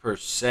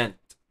 39%.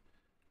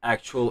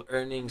 Actual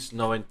earnings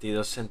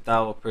 92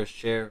 centavos per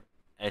share.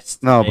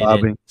 no, Estimated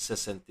papi.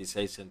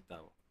 66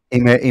 centavos. Y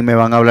me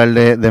van a hablar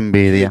de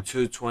Nvidia.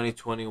 Q2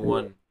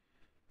 2021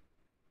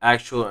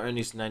 actual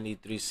earnings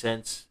 93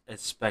 cents,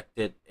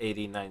 expected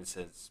 89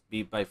 cents,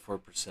 beat by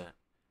 4%.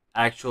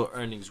 Actual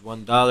earnings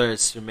 $1,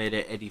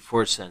 estimated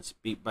 84 cents,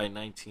 beat by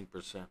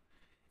 19%.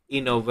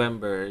 In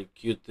November,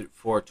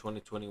 Q4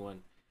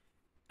 2021,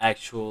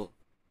 actual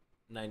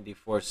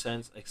 94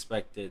 cents,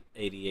 expected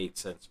 88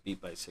 cents, beat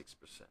by 6%.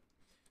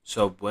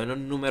 So, buenos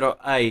números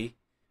ahí.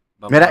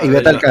 Vamos Mira, a y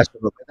vete al verlo. caso,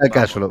 vete al Vamos,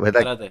 caso, vete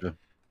al espérate. caso.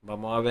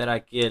 Vamos a ver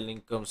aquí el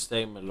income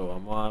statement. Lo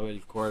vamos a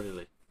ver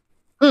quarterly.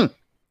 Hmm.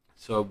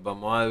 So,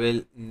 vamos a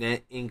ver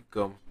net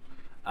income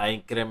ha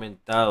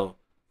incrementado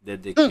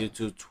desde Hmm.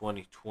 Q2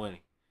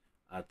 2020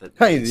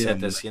 Ay, de Dios mío,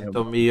 700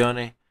 papi.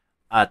 millones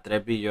a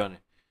 3 billones.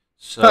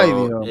 Ay,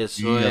 So, Dios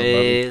eso mío, papi.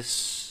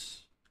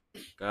 es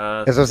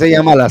Eso se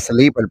llama casi... la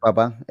sleeper,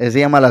 papá. Eso se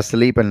llama la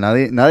sleeper.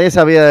 Nadie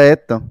sabía de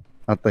esto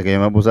hasta que yo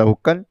me puse a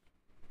buscar.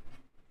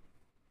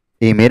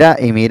 Y mira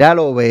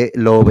lo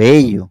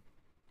bello,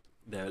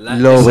 De verdad,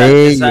 lo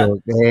bello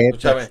que es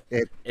escúchame,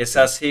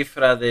 esa esto.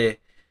 cifra de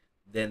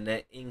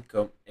net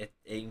income es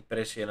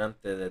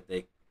impresionante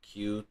desde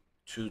Q2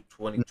 Ujú.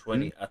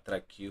 2020 hasta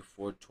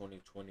Q4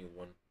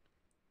 2021.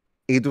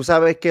 Y tú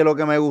sabes que lo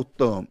que me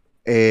gustó,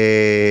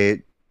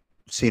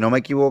 si no me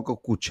equivoco,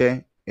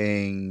 escuché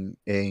en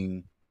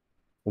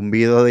un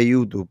video de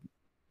YouTube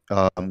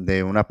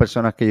de unas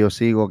personas que yo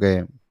sigo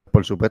que,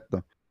 por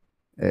supuesto,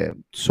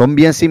 son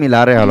bien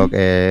similares a lo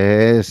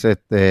que es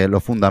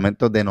los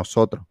fundamentos de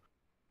nosotros.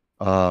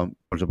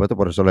 Por supuesto,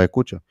 por eso los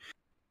escucho.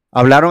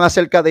 Hablaron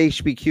acerca de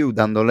HPQ,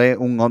 dándole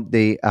un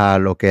update a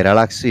lo que era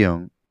la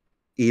acción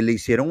y le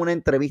hicieron una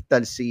entrevista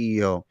al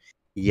CEO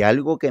y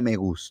algo que me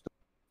gustó,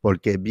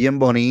 porque es bien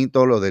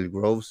bonito lo del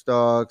growth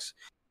stocks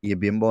y es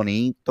bien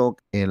bonito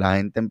que la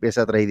gente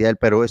empieza a tradear,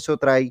 pero eso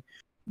trae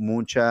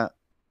mucha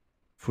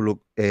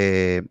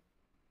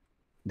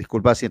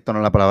disculpa si esto no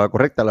es la palabra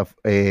correcta,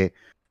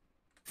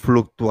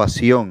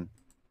 fluctuación. O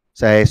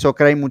sea, eso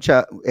crea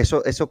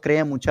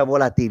mucha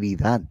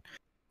volatilidad.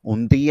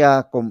 Un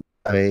día,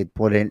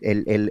 por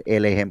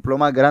el ejemplo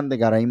más grande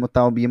que ahora mismo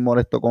estamos bien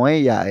molestos con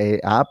ella,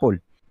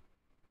 Apple.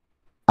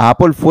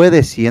 Apple fue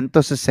de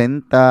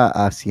 160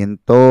 a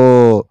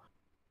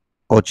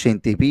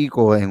 180 y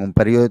pico en un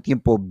periodo de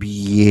tiempo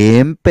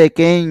bien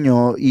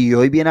pequeño y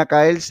hoy viene a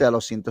caerse a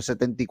los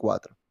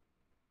 174.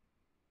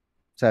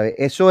 ¿Sabe?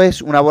 Eso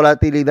es una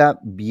volatilidad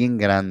bien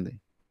grande.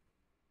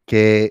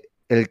 Que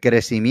el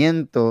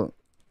crecimiento,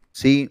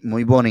 sí,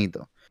 muy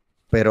bonito,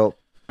 pero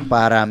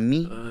para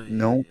mí Ay,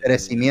 no un ay, ay,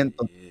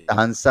 crecimiento ay,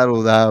 tan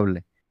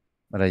saludable.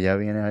 Pero ya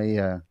viene ahí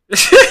a... ay.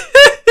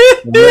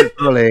 ¿Cuál es el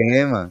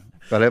problema?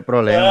 ¿Cuál es el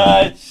problema?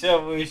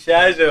 Cacho,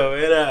 muchacho,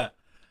 mira.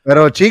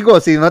 Pero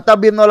chicos, si no estás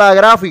viendo la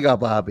gráfica,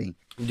 papi.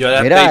 Yo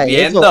la Mira estoy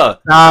eso,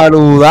 viendo.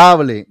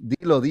 saludable.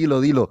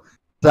 Dilo.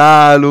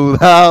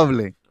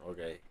 Saludable. Ok.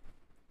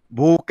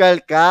 Busca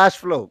el cash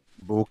flow.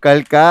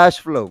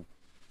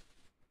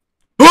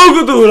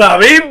 ¡Tú la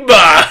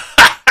misma!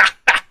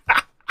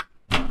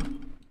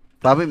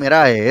 Papi,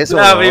 mira eso.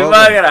 La loco.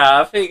 misma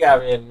gráfica,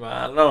 mi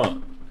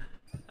hermano.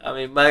 La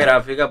misma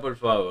gráfica, por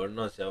favor.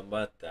 No sea un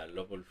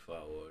bastardo, por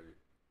favor.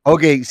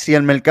 Ok, si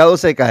el mercado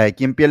se cae,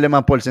 ¿quién pierde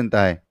más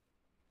porcentaje?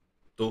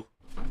 Tú.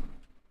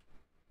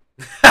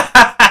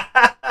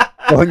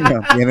 Coño,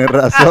 tienes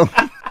razón.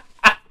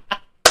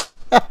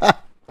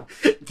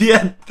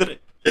 Diantre.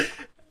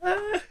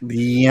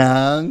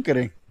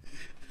 Diancre.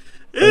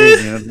 Oye,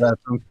 tienes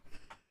razón.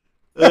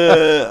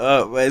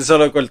 Eso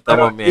lo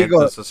cortamos, Pero,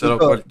 miento. Eso se lo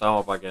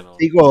cortamos para que no.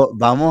 Chicos,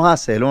 vamos a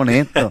ser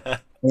honestos.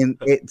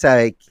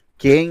 ¿Sabes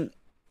quién?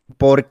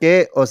 ¿Por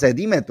qué? O sea,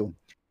 dime tú.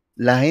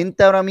 La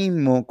gente ahora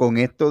mismo con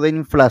esto de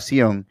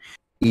inflación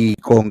y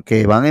con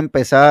que van a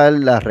empezar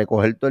a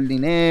recoger todo el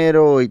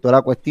dinero y toda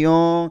la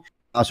cuestión,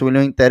 a subir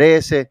los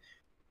intereses,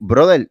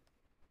 brother,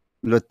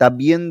 lo estás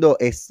viendo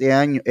este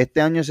año. Este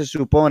año se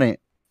supone,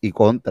 y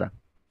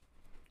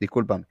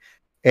discúlpame,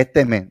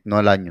 este mes, no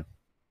el año.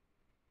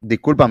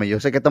 Discúlpame,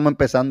 yo sé que estamos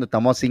empezando,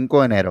 estamos a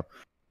 5 de enero,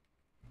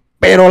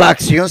 pero la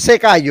acción se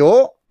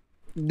cayó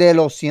de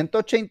los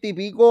 180 y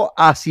pico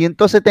a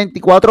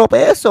 174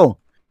 pesos.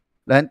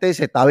 La gente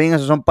dice, está bien,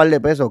 esos son un par de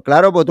pesos.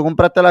 Claro, porque tú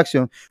compraste la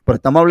acción, pero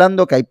estamos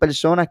hablando que hay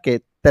personas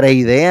que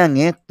tradean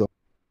esto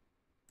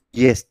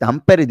y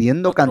están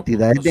perdiendo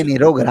cantidades de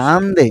dinero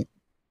grande.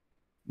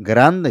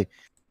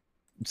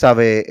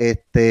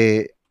 ¿Sabes?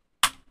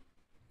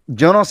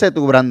 Yo no sé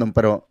tú, Brandon,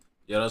 pero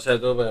Yo no sé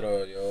tú,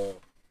 pero yo.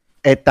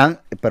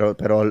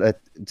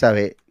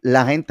 ¿sabes?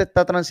 La gente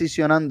está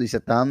transicionando y se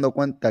está dando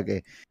cuenta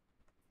que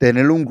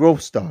tener un growth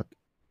stock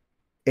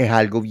es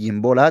algo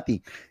bien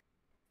volátil.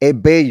 Es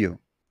bello.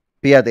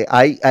 Fíjate,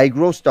 hay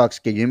growth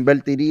stocks que yo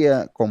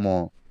invertiría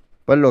como,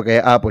 pues lo que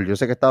es Apple. Yo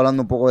sé que está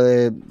hablando un poco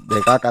de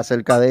caca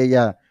acerca de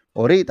ella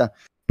ahorita,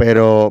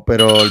 pero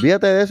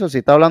olvídate de eso si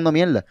está hablando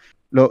mierda.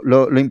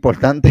 Lo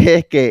importante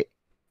es que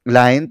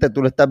la gente,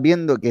 tú lo estás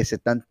viendo, que se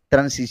están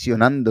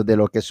transicionando de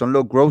lo que son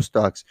los growth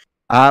stocks,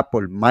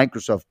 Apple,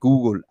 Microsoft,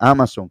 Google,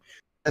 Amazon,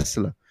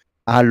 Tesla,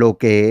 a lo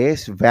que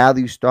es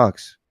value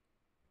stocks,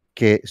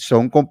 que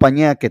son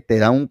compañías que te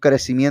dan un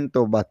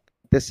crecimiento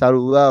bastante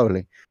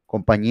saludable.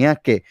 Compañías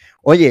que,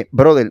 oye,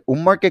 brother,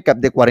 un market cap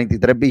de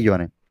 43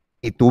 billones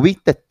y tú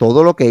viste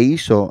todo lo que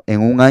hizo en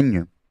un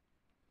año.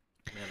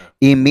 Mira.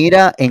 Y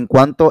mira en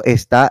cuánto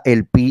está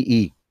el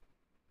PE.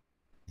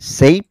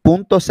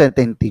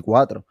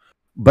 6.74.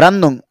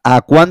 Brandon,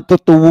 ¿a cuánto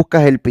tú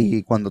buscas el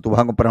PE cuando tú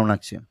vas a comprar una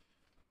acción?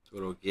 Tú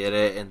lo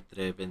quieres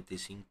entre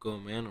 25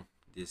 menos.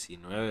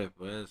 19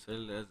 puede ser.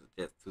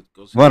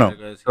 Bueno,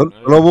 tú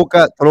lo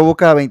buscas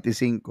a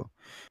 25.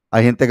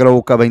 Hay gente que lo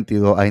busca a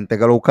 22, hay gente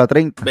que lo busca a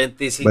 30.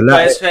 25,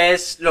 ¿verdad? eso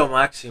es lo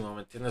máximo,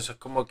 ¿me entiendes? Eso es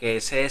como que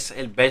ese es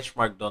el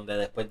benchmark donde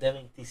después de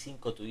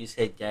 25 tú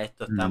dices, ya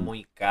esto está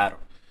muy caro.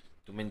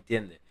 ¿Tú me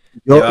entiendes?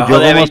 Debajo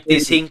de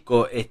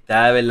 25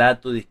 está, de verdad,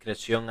 tu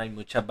discreción. Hay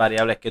muchas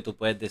variables que tú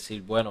puedes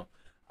decir, bueno,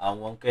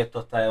 aunque esto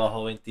está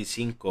debajo de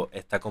 25,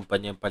 esta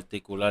compañía en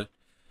particular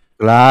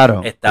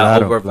está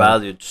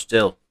overvalued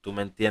still. ¿Tú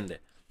me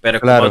entiendes?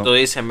 Pero como tú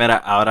dices, mira,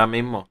 ahora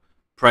mismo,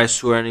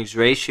 price to earnings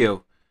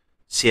ratio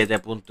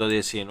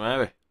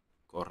 7.19.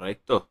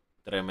 Correcto.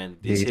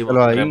 Tremendísimo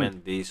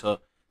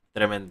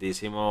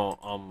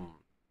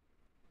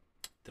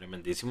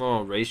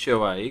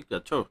ratio ahí,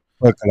 ¿cacho?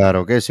 Pues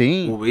claro que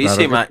sí.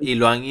 Ubísima. Y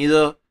lo han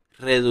ido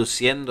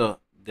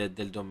reduciendo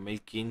desde el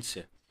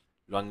 2015.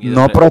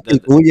 No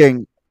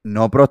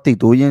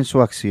prostituyen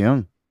su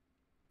acción.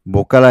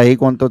 Búscala ahí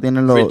cuánto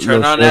tienen los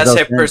Return on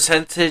asset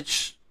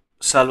percentage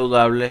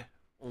saludable,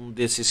 un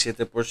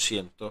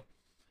 17%.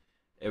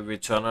 El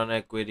return on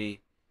equity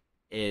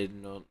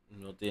no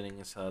tienen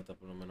esa data,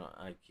 por lo menos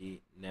aquí.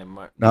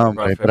 No,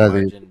 hombre,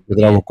 espérate, yo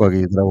te la busco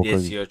aquí.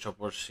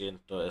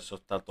 18%, eso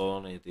está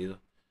todo nítido.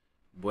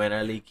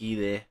 Buena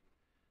liquidez.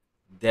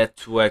 Debt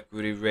to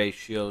equity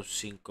ratio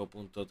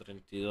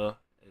 5.32.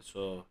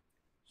 Eso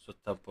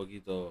está un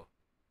poquito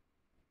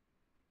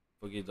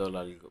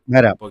largo.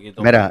 Mira, un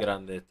poquito muy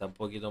grande. Está un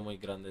poquito muy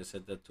grande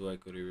ese debt to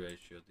equity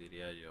ratio,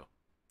 diría yo.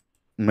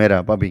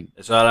 Mira, papi.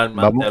 Eso es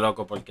alarmante,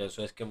 loco, porque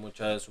eso es que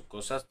muchas de sus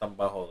cosas están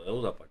bajo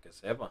deuda, para que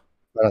sepa.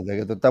 Espérate,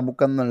 que tú estás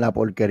buscando en la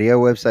porquería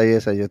website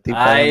esa. Yo estoy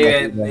Ay,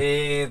 pagando.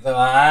 bendito.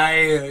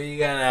 Ay,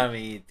 oigan a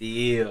mi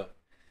tío.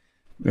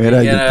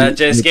 Mira,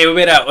 es que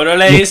mira, uno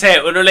le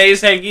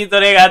dice el quinto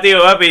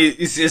negativo, papi,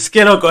 y si es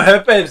que lo coge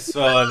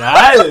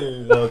personal,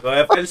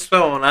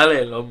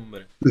 el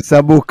hombre. Tú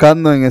estás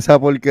buscando en esa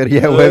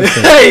porquería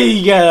website.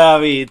 Ay, a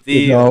mi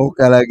tío. Vamos a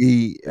buscar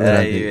aquí.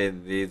 Ay,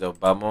 bendito,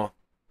 vamos.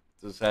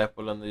 Tú sabes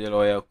por dónde yo lo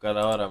voy a buscar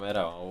ahora,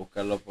 mira, vamos a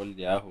buscarlo por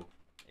Yahoo,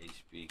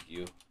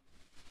 HPQ.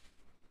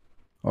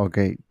 Ok.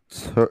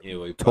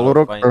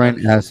 Total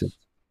current assets.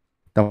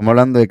 Estamos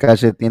hablando de que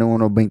Cash tiene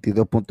unos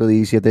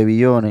 22.17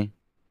 billones.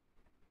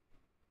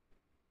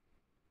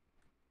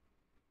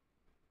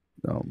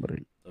 No,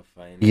 hombre.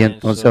 The Y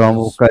entonces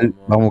vamos a financials, buscar,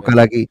 vamos a vamos a buscar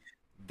ver. aquí.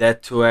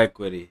 Debt to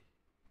equity.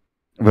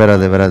 Vamos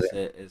Espérate, a ver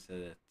espérate. ese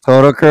de...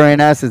 Total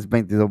current assets,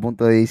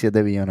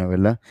 22.17 billones,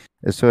 ¿verdad?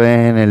 Eso es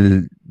en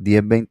el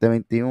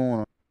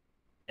 10-20-21.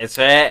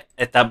 Eso es,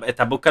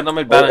 estás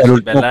buscándome el El balance sheet,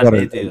 último ¿verdad?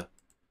 quarter. Nítido.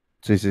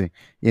 Sí, sí.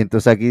 Y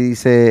entonces aquí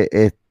dice,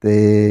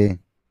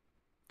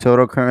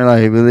 total current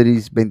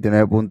liabilities,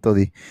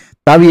 29.10.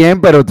 Está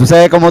bien, pero tú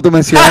sabes cómo tú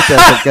mencionaste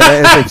acerca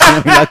de la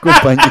decepción y la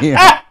compañía.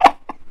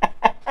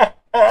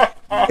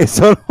 Es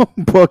solo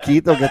un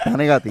poquito que está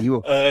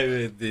negativo. Ay,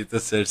 bendito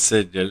sea el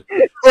Señor.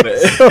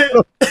 Es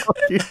solo un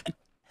poquito.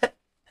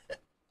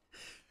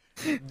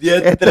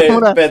 Esto es 10-3,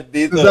 una... ¿Tú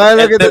bendito.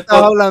 sabes lo que te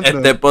estás hablando?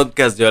 Este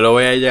podcast yo lo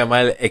voy a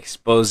llamar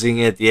Exposing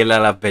Etiel a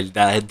las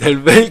verdades del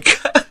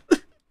mercado.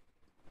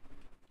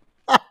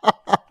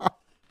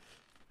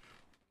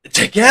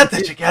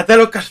 Chequéate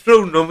los cash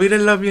flow, no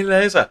miren la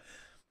mierda esa.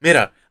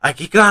 Mira,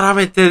 aquí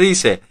claramente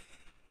dice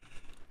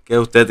que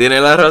usted tiene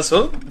la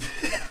razón.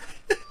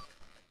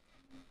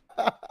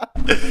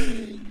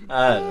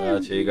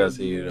 No, chicos,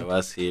 sí, no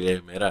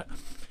vaciles, mira.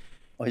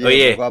 Oye,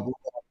 Oye,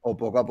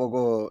 poco a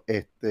poco,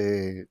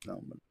 no,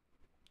 hombre,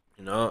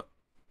 no,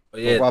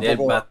 oye, poco a Etiel,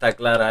 poco, basta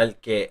aclarar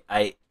que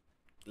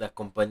las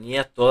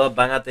compañías todas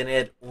van a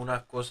tener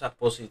unas cosas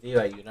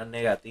positivas y unas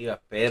negativas,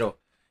 pero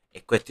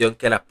es cuestión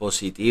que las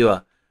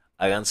positivas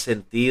hagan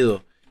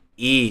sentido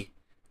y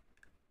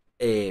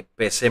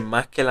pesen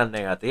más que las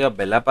negativas,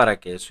 ¿verdad? Para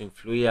que eso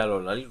influya a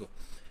lo largo.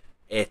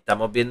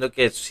 Estamos viendo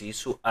que sí,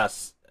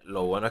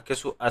 lo bueno es que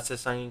sus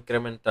assets han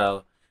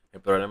incrementado,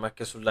 el problema es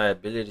que sus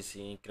liabilities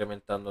siguen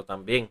incrementando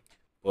también,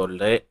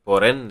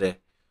 por ende,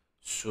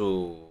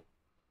 su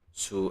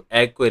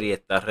equity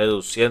está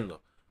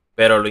reduciendo,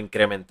 pero lo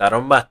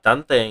incrementaron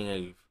bastante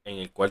en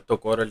el cuarto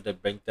quarter del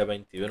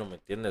 2021, ¿me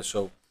entiendes?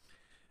 So,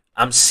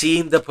 I'm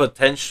seeing the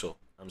potential.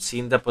 I'm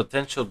seeing the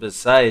potential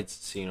besides,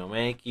 si no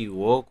me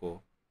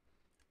equivoco,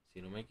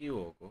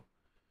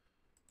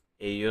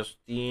 ellos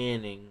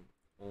tienen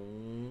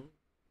un...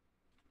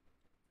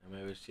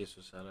 Déjame ver si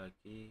eso sale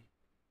aquí.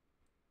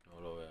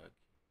 No lo veo aquí.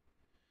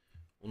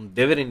 Un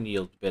dividend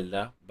yield,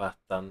 ¿verdad?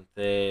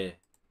 Bastante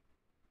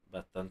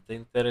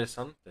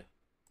interesante.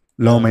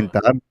 lo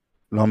aumentaron,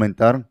 lo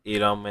aumentaron. Y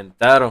lo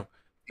aumentaron.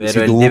 Y Pero si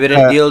el tú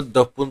dividend buscas, yield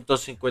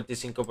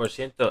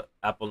 2.55%,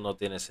 Apple no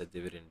tiene ese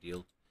dividend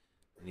yield.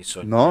 Ni no,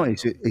 soñando, ¿me y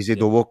si entiendes?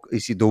 y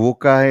si tú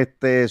buscas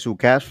su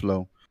cash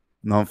flow,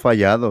 no han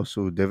fallado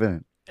su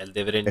dividend. El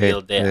dividend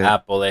yield de Este,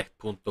 Apple es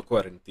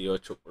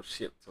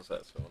 0.48%. O sea,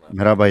 eso es una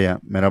mira para allá,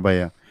 estupidez. mira para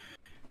allá.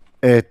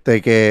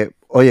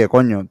 Oye,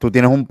 coño, tú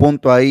tienes un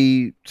punto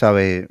ahí,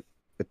 ¿sabes?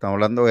 Estamos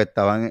hablando que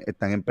están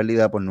en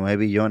pérdida por 9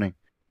 billones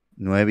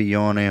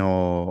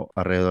o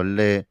alrededor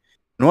de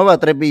 9 a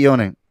 3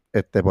 billones,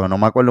 porque no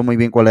me acuerdo muy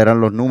bien cuáles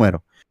eran los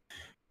números.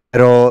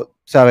 Pero,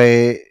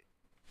 ¿sabes?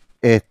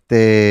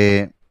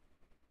 Este,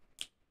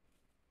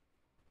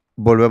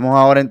 volvemos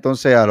ahora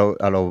entonces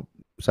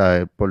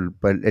 ¿sabes? Por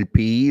el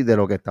PI de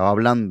lo que estaba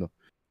hablando.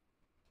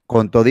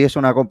 Con todo y es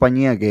una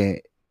compañía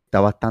que está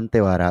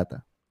bastante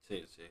barata.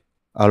 Sí, sí.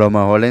 A lo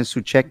mejor en su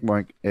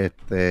checkmark,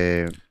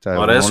 ¿sabes? Por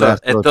Uno le eso,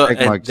 hace los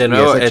checkmarks de y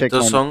nuevo, ese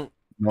estos checkmark son,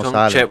 no son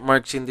sale.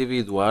 checkmarks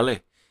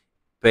individuales.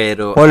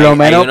 Pero hay unos Por lo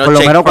menos cuando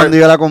checkmarks.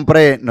 yo la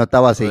compré no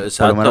estaba así. Por lo menos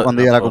Exacto,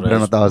 cuando no, yo la por compré no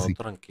eso, estaba no, así.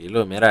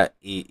 tranquilo, mira,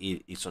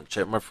 y son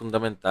checkmarks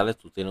fundamentales,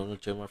 tú tienes unos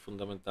checkmarks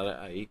fundamentales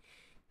ahí,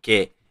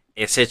 que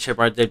ese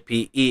checkmark del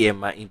PE es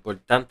más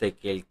importante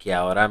que el que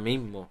ahora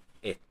mismo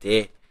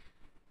esté,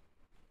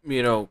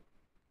 you know,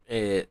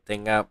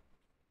 tenga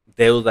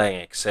deuda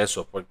en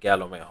exceso, porque a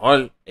lo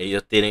mejor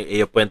ellos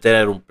pueden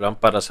tener un plan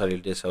para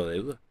salir de esa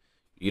deuda.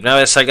 Y una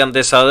vez salgan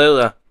de esa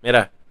deuda,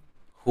 mira,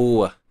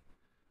 juba,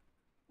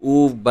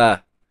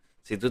 uva.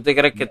 Si tú te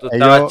crees que tú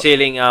estabas Ellos,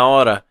 chilling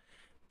ahora,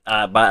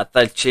 va a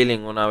estar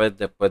chilling una vez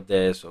después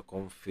de eso,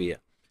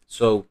 confía.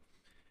 So,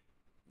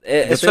 yo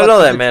estoy eso es lo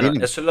de bastante menos,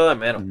 chilling. eso es lo de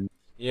menos, Ujú.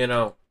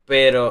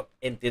 pero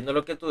entiendo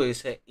lo que tú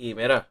dices y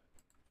mira,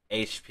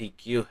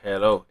 HPQ,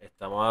 hello,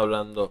 estamos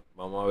hablando,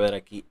 vamos a ver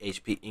aquí,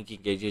 HP Inc.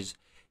 engages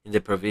in the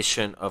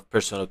provision of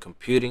personal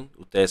computing,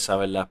 ustedes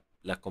saben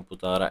las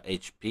computadoras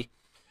HP,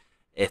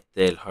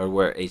 el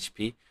hardware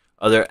HP,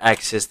 other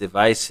access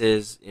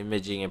devices,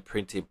 imaging and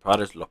printing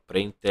products, los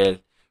printers,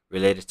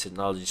 related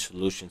technology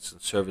solutions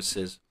and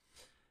services.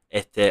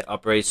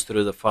 Operates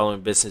through the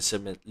following business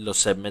segments. Los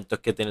segmentos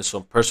que tienen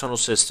son personal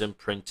system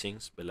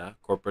printings, ¿verdad?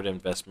 Corporate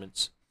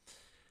investments.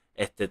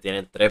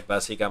 Tienen tres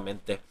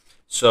básicamente.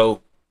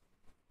 So,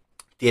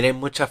 tienen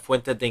muchas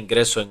fuentes de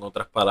ingreso, en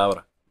otras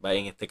palabras, ¿va?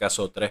 En este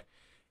caso tres,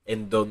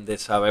 en donde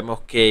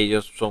sabemos que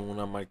ellos son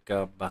una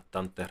marca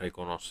bastante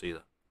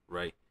reconocida,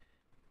 right?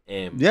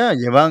 Ya,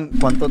 llevan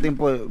cuánto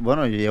tiempo,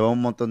 bueno, lleva un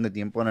montón de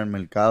tiempo en el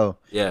mercado.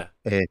 Yeah.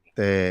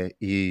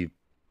 Y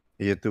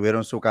ellos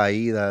tuvieron su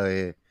caída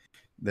del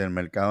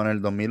mercado en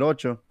el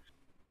 2008.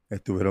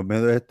 Estuvieron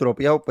medio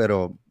estropeados,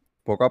 pero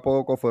poco a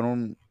poco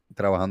fueron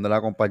trabajando en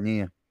la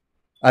compañía.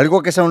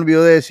 Algo que se me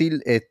olvidó de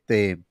decir,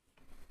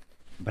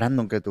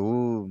 Brandon, que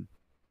tú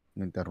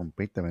me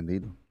interrumpiste,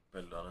 bendito.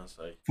 Perdona,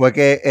 soy. Fue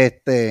que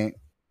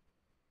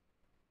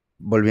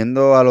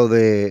volviendo a lo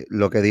de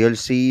lo que dio el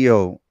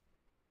CEO,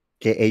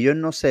 que ellos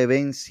no se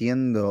ven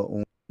siendo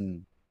un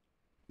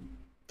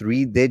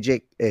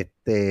three-digit,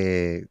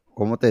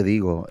 ¿cómo te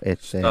digo?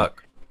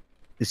 Stock.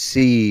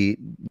 Sí,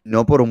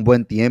 no por un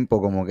buen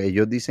tiempo, como que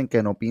ellos dicen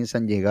que no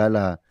piensan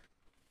llegar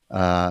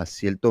a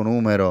cierto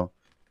número,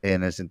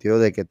 en el sentido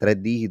de que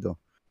 3 dígitos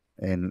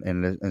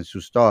en su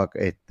stock,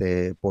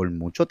 por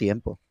mucho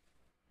tiempo,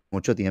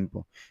 mucho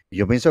tiempo. Y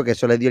yo pienso que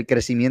eso le dio el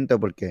crecimiento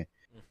porque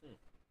Ujú.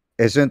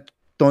 eso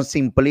entonces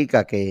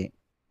implica que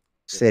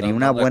Te sería están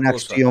una dando buena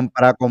excusas. acción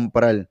para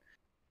comprar.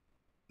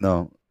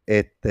 No,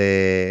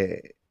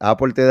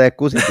 Apple te da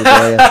excusa y tú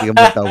todavía sigues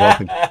montado,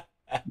 papi.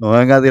 No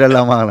venga a tirar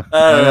la mala.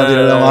 No venga a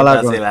tirar la Estás mala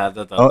con.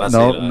 vacilando, estás No,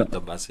 no, vacilando, no,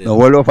 estás no vacilando.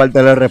 vuelvo a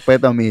faltarle el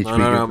respeto a mi No,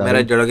 no, speaker, no, ¿está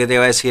mira, bien? yo lo que te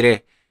iba a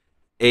decir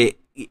es,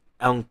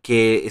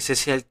 aunque ese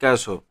sea el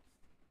caso,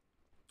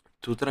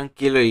 tú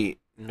tranquilo y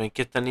no hay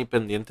que estar ni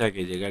pendiente a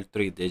que llegue el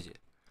 3 digit.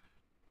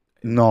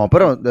 No,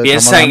 pero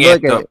estamos hablando de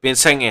que.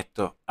 Piensa en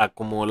esto,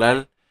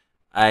 acumular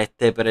a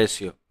este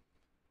precio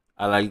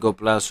a largo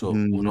plazo,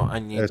 unos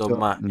añitos Eso,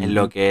 más, en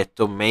lo que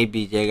esto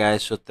maybe llega a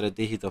esos 3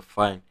 dígitos,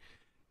 fine.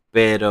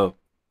 Pero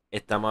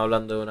estamos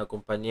hablando de una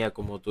compañía,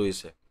 como tú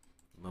dices.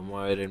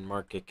 Vamos a ver el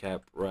market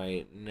cap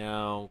right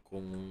now con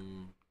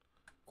un...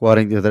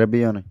 43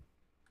 billones.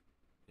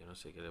 Yo no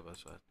sé qué le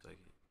pasó a esto aquí.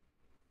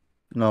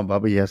 No,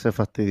 papi, ya se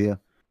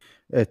fastidió.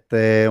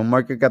 Un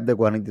market cap de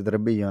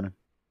 43 billones.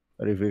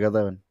 Verifícate,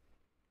 a ver.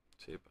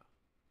 Sí, pa.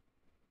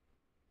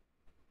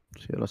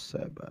 Si yo lo sé,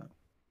 pa.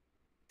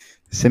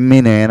 Esa es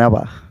mi nena,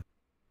 pa.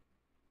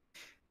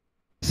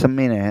 Esa es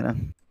mi nena.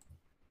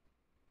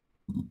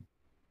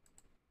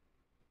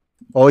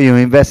 Oye, un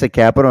invested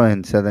capital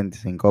en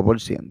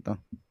 75%.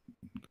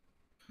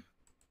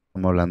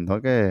 Estamos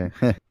hablando que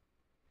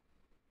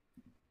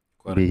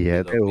cuarenta y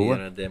billete dos Uber.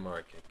 billones de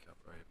market cap,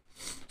 right?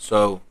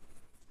 So,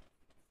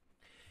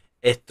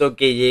 esto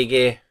que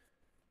llegue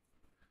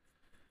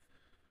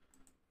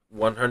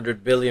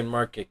 100 billion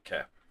market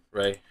cap,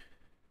 right?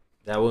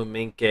 That would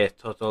mean que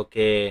esto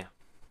toque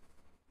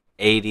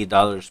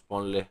 $80,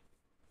 ponle.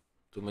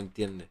 ¿Tú me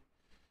entiendes?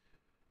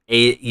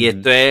 Y Ujú.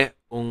 esto es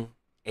un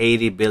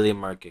 80 billion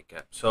market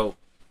cap. So,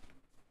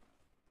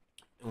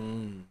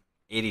 un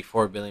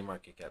 84 billion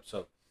market cap.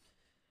 So,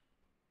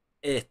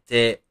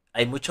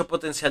 hay mucho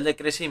potencial de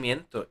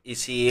crecimiento. Y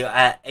si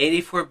a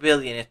 84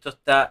 billion esto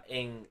está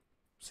en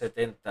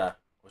 70,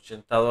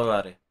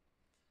 $80,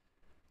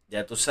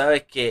 ya tú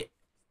sabes que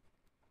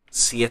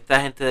si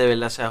esta gente de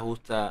verdad se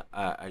ajusta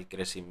al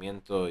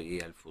crecimiento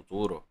y al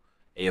futuro,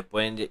 ellos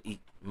pueden, y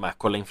más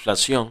con la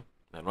inflación,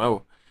 de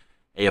nuevo,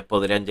 ellos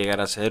podrían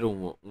llegar a ser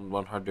un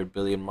 100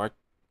 billion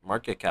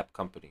market cap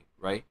company,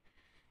 right?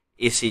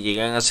 Y si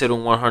llegan a ser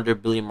un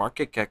 100 billion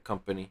market cap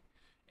company,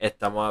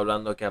 estamos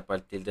hablando que a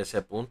partir de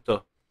ese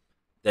punto,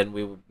 then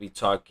we would be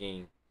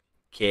talking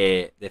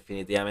que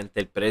definitivamente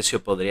el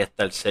precio podría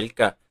estar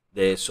cerca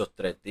de esos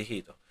 3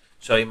 dígitos.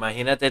 So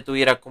imagínate tú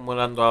ir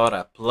acumulando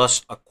ahora,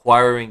 plus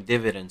acquiring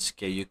dividends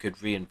que you could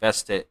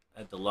reinvest it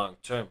at the long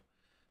term.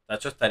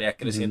 Tacho, estarías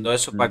Ujú, creciendo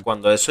eso para ujú.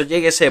 cuando eso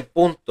llegue a ese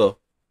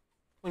punto,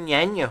 un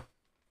año.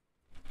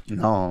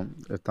 No,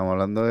 estamos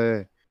hablando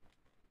de.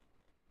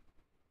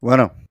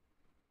 Bueno,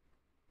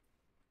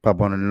 para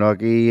ponerlo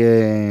aquí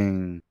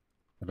en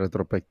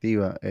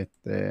retrospectiva,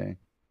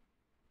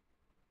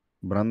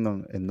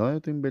 Brandon, ¿en dónde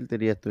tú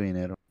invertirías tu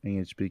dinero? ¿En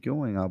el Speaker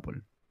o en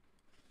Apple?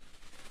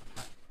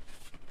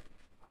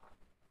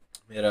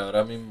 Mira,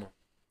 ahora mismo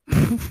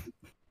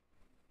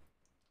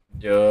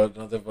yo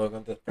no te puedo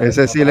contestar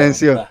Ese esa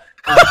silencio. pregunta.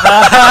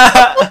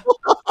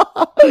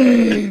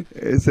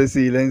 Ese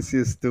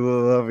silencio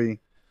estuvo, papi.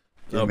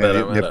 No,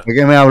 pero mira. Después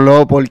que me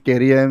habló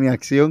porquería de mi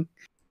acción,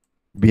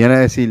 viene a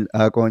decir,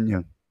 ah,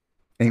 coño.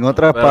 En No,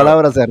 otras pero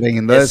palabras, se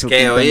reguindó de es sus que,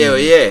 tinta oye, niños.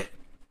 oye,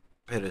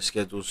 pero es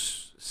que tú...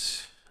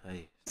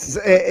 Ay,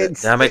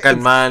 déjame Eh,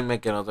 calmarme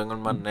que no tengo el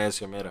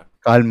magnesio, mira.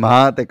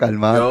 Cálmate,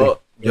 cálmate.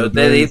 Yo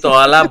te di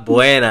todas las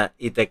buenas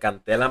y te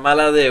canté la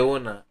mala de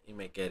una y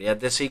me querías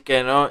decir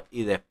que no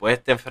y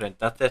después te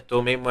enfrentaste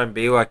tú mismo en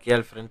vivo aquí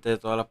al frente de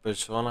todas las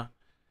personas.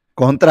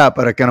 Contra,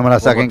 pero es que no me la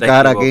 ¿Cómo saquen te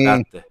cara aquí.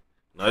 equivocaste?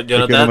 No, yo Es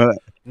no que no te... me la,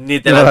 Ni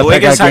te no me la la tuve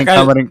que saca aquí en sacar,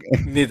 cámara.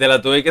 ni te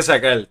la tuve que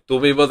sacar. Tú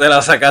mismo te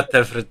la sacaste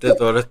al frente de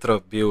todos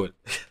nuestros viewers.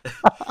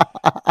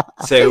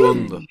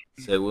 Segundo.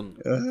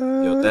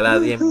 Yo te la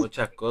di en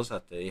muchas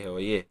cosas. Te dije,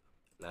 oye,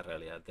 la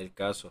realidad del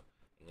caso,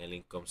 en el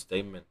income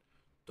statement,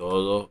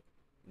 todo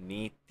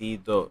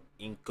nítido,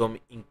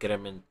 income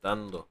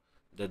incrementando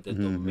desde el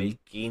Ujú.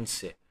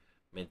 2015.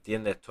 ¿Me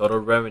entiendes?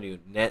 Total revenue,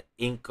 net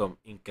income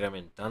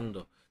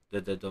incrementando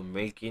desde el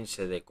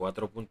 2015 de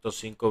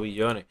 4.5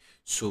 billones.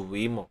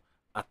 Subimos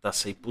hasta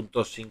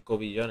 6.5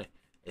 billones.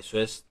 Eso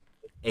es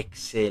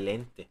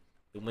excelente.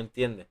 ¿Tú me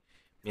entiendes?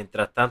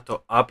 Mientras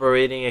tanto,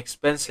 operating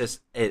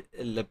expenses,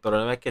 el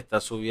problema es que está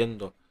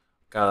subiendo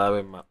cada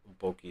vez más un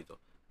poquito.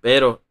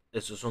 Pero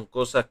eso son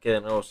cosas que,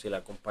 de nuevo, si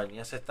la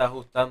compañía se está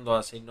ajustando a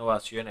hacer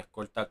innovaciones,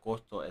 corta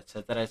costos,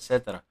 etcétera,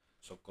 etcétera,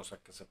 son cosas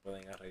que se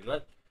pueden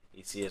arreglar.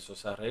 Y si eso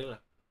se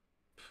arregla,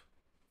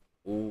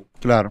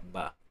 Claro.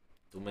 va.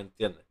 ¿Tú me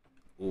entiendes?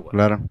 uva.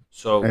 Claro.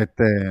 So,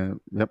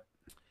 Yep.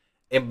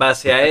 en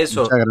base a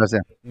eso, Muchas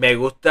gracias. me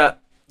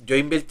gusta, yo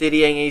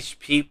invertiría en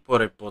HP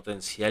por el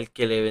potencial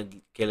que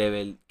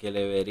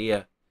le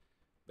vería,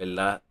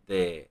 ¿verdad?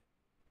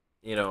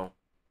 You know,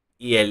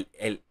 y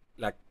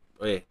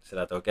oye, se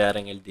la tengo que dar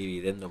en el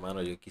dividendo,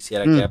 mano. Yo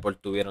quisiera que Mm, Apple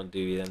tuviera un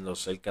dividendo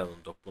cerca de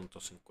un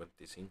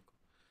 2.55.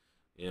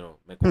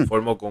 Me mm.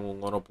 conformo con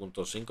un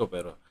 1.5,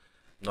 pero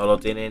no lo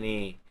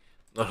tiene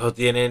no lo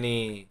tiene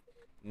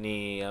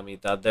ni a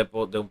mitad de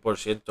un por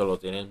ciento, lo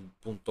tiene en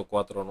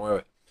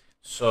 0.49.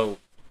 So,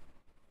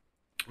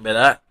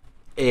 ¿verdad?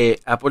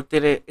 Apple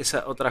tiene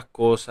esas otras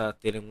cosas,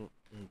 tiene un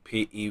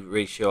PE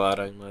ratio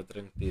ahora mismo de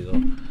 32.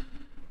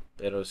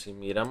 Pero si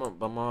miramos,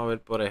 vamos a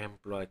ver por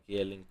ejemplo aquí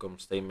el income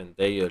statement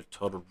de ellos, el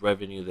total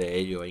revenue de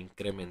ellos ha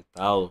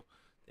incrementado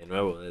de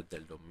nuevo desde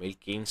el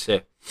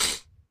 2015.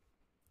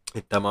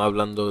 Estamos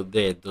hablando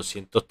de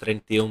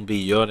 231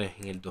 billones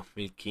en el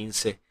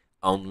 2015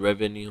 a un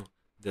revenue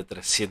de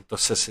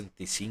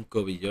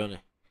 365 billones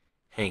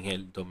en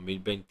el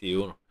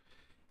 2021.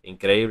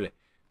 Increíble.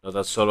 No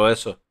tan solo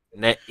eso,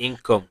 net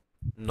income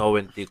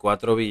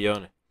 94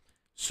 billones.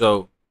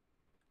 So,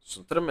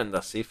 son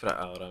tremendas cifras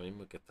ahora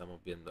mismo que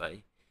estamos viendo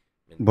ahí.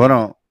 ¿Me entiendes?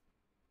 Bueno,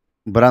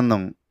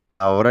 Brandon,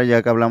 ahora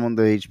ya que hablamos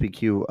de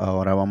HPQ,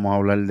 ahora vamos a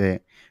hablar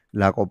de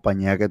la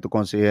compañía que tú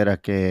consideras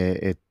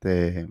que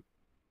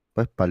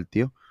pues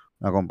partió.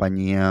 Una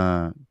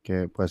compañía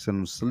que puede ser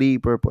un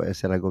sleeper, puede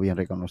ser algo bien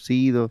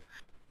reconocido.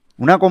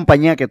 Una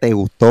compañía que te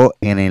gustó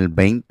en el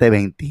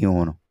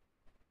 2021.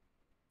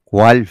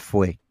 ¿Cuál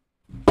fue?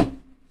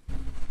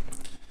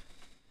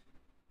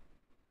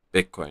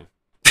 Bitcoin.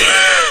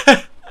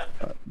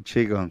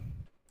 Chicos,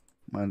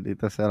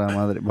 maldita sea la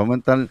madre. Vamos a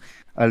entrar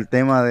al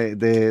tema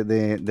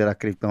de las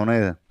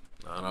criptomonedas.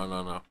 No, no,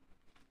 no, no.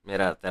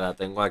 Mira, te la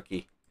tengo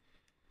aquí.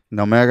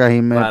 No me hagas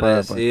irme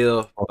para...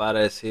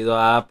 Parecido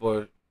a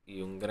Apple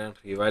y un gran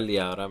rival, y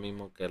ahora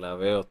mismo que la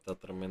veo está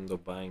tremendo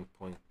buying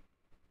point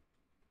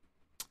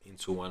en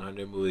su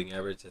 100 moving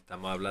average.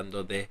 Estamos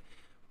hablando de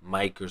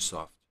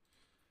Microsoft.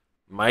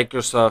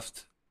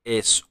 Microsoft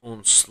es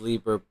un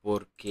sleeper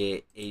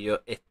porque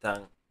ellos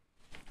están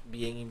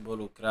bien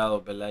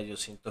involucrados, ¿verdad? Yo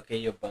siento que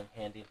ellos van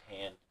hand in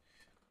hand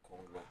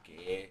con lo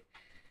que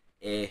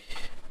es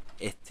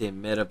este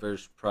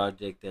Metaverse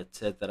Project,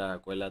 etcétera.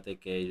 Acuérdate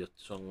que ellos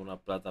son una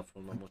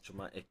plataforma mucho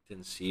más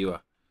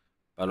extensiva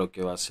para lo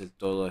que va a ser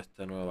toda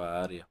esta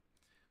nueva área.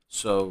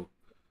 So,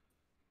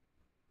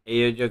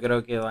 ellos yo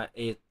creo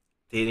que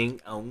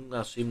tienen aún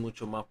así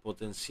mucho más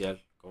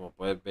potencial, como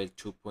puedes ver,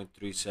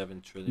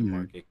 2.37 trillion Mm.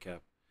 market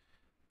cap.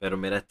 Pero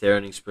mira este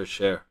earnings per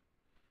share.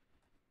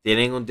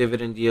 Tienen un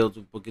dividend yield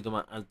un poquito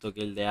más alto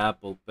que el de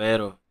Apple,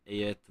 pero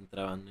ellos están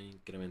trabajando en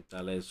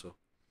incrementar eso.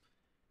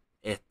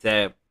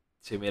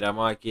 Si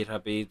miramos aquí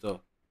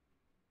rapidito,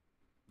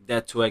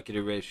 debt to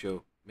equity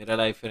ratio, mira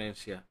la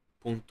diferencia,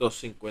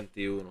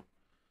 0.51.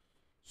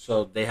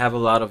 So they have a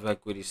lot of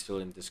equity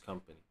still in this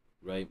company,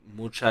 right?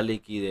 Mucha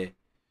liquidez,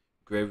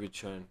 great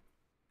return.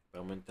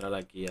 Vamos a entrar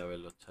aquí a ver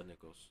los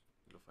technicals,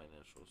 los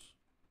financials.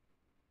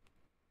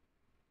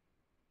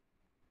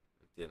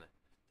 ¿Entiendes?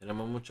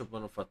 Tenemos muchos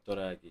buenos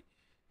factores aquí.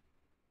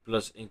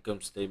 Plus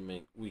income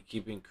statement, we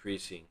keep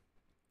increasing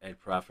el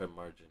profit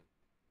margin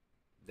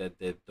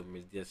desde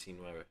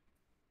 2019,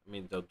 I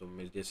mean,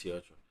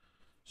 2018.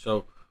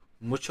 So,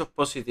 muchos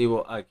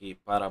positivos aquí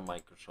para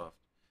Microsoft.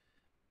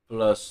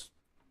 Plus,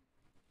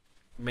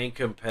 main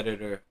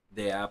competitor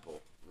de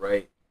Apple,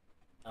 right?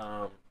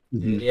 Yo Ujú.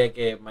 diría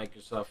que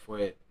Microsoft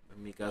fue,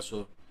 en mi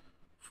caso,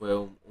 fue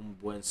un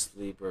buen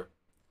sleeper.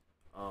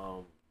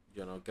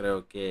 Yo no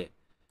creo que,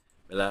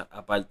 ¿verdad?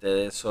 Aparte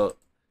de eso,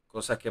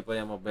 cosas que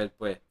podíamos ver,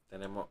 pues,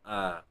 tenemos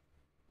a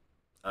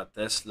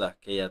Tesla,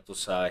 que ya tú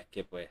sabes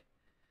que, pues,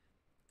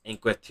 en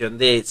cuestión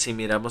de, si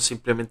miramos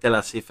simplemente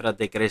las cifras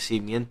de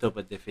crecimiento,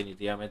 pues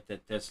definitivamente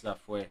Tesla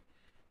fue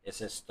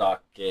ese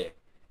stock que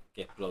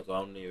explotó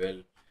a un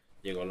nivel,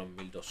 llegó a los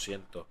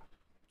 1200,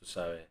 tú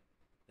sabes,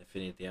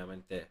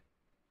 definitivamente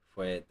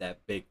fue that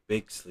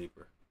big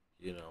sleeper,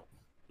 you know,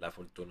 la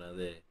fortuna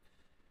de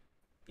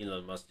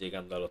Elon Musk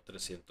llegando a los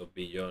 300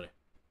 billones.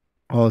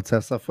 O sea,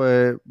 eso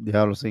fue,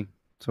 diablo, sí.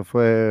 Eso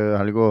fue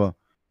algo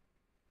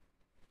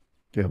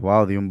que,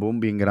 wow, dio un boom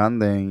bien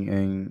grande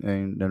en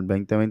el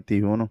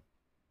 2021.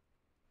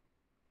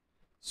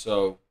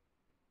 So,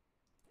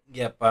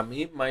 yeah, para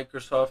mí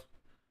Microsoft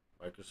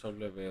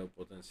le veo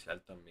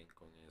potencial también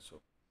con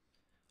eso.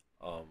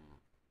 Um,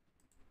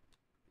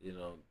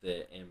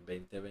 en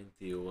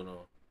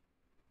 2021,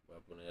 voy a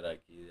poner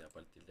aquí, a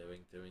partir de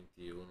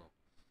 2021,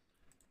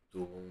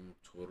 tuvo un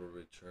total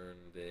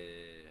return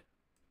de,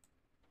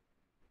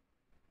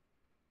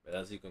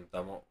 ¿verdad? Si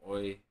contamos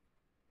hoy,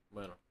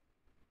 bueno,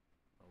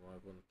 vamos a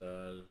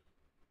contar,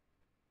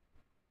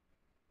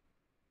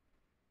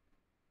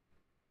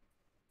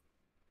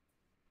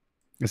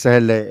 ¿Ese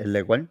es el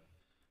de cuál?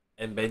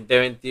 en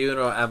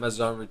 2021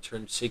 Amazon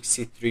returned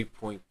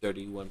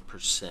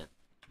 63.31%.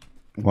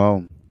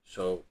 Wow.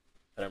 So,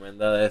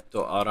 tremenda de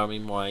esto, ahora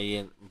mismo ahí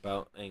en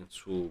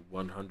su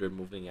 100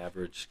 moving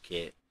average,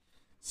 que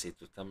Si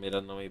tú estás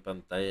mirando mi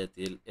pantalla,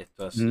 Til,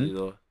 esto ha Mm,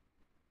 sido,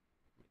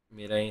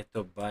 miren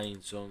estos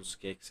buying zones,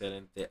 qué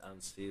excelentes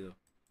han sido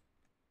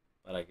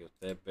para que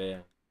ustedes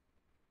vean,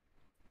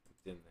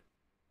 ¿entiendes?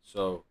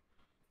 So,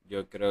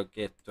 yo creo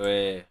que esto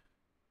es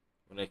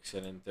una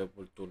excelente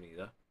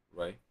oportunidad,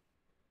 right?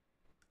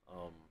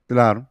 Um,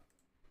 claro.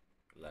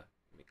 la-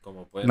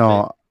 Como pueden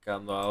ver, No,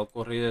 cuando ha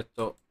ocurrido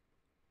esto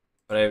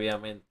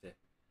previamente,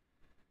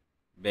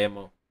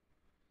 vemos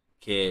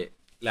que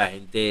la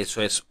gente,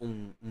 eso es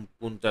un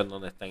punto en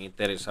donde están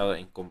interesados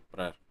en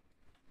comprar.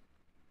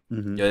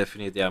 ujú, Yo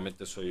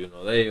definitivamente soy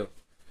uno de ellos.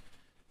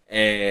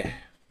 Eh,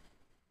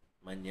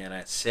 Mañana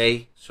es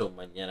 6, so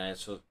mañana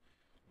eso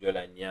yo le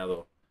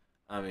añado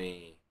a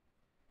mi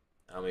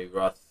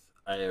Roth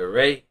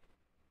IRA.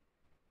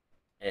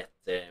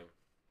 Este,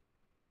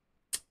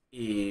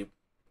 y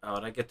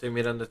ahora que estoy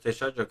mirando este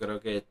shot, yo creo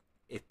que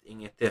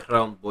en este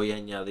round voy a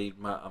añadir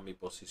más a mi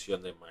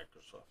posición de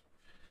Microsoft,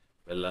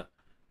 ¿verdad?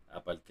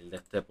 A partir de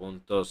este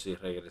punto, si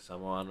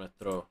regresamos a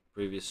nuestros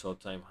previous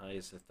all-time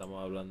highs,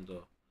 estamos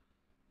hablando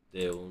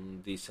de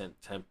un decent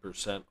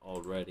 10%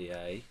 already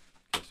ahí,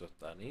 que eso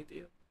está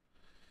nítido.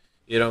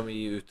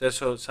 Y ustedes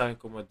saben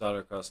cómo es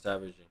dollar cost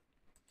averaging.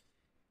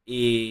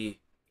 Y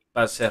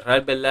para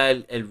cerrar, ¿verdad?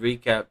 El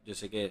recap, yo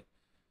sé que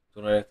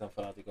tú no eres tan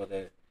fanático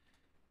de,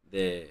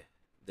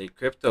 del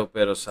crypto,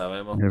 pero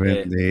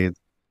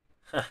bendito.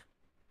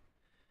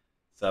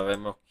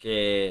 sabemos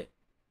que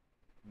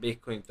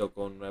Bitcoin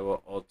tocó un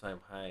nuevo all-time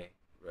high,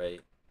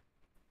 right?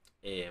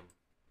 Eh,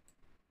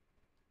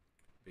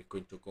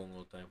 Bitcoin tocó un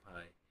all-time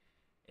high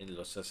en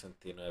los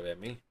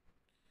 69,000.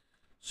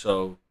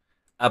 So,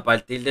 a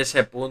partir de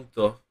ese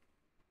punto,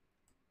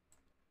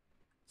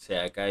 se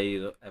ha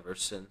caído ever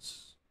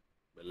since,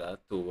 ¿verdad?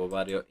 Tuvo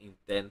varios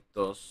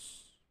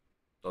intentos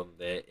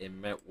donde it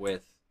met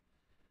with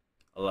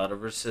a lot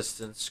of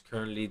resistance,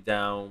 currently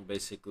down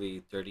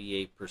basically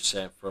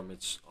 38% from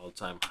its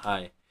all-time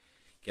high,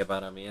 que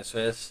para mí eso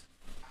es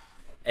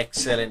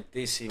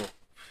excelentísimo.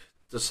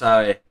 Tú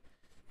sabes,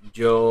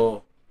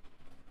 yo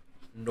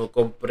no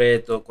compré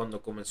todo,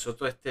 cuando comenzó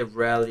todo este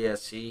rally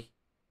así,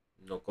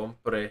 no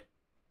compré,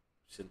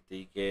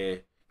 sentí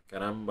que,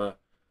 caramba,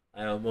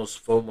 I almost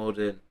FOMO'd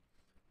in,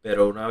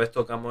 pero una vez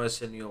tocamos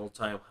ese new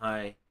all-time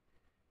high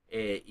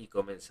y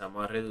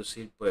comenzamos a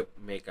reducir, pues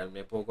me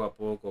calmé poco a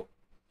poco.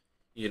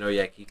 Y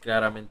aquí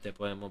claramente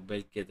podemos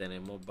ver que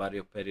tenemos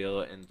varios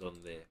periodos en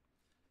donde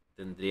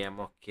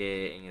tendríamos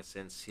que, en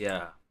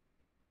esencia,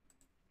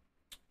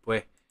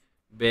 pues,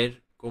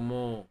 ver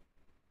cómo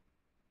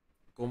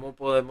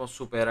podemos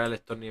superar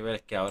estos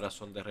niveles que ahora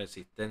son de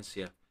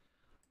resistencia.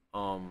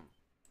 Um,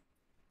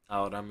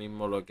 Ahora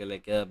mismo lo que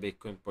le queda a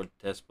Bitcoin por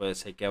test puede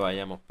ser que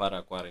vayamos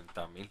para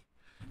 40,000.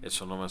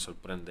 Eso no me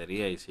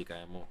sorprendería, y si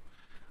caemos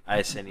a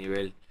ese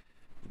nivel,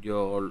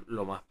 yo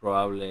lo más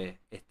probable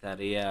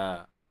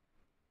estaría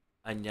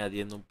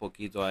añadiendo un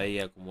poquito ahí,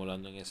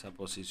 acumulando en esa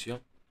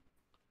posición.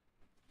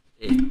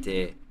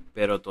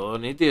 Pero todo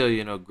nítido,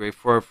 great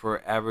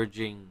for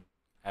averaging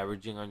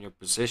on your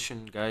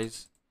position,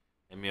 guys,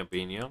 en mi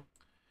opinión.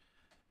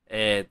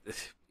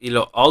 Y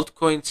los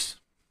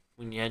altcoins,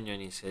 un año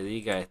ni se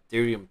diga,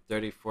 Ethereum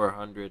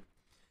 3400.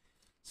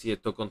 Si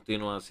esto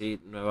continúa así,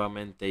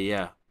 nuevamente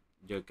ya,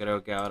 yo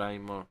creo que ahora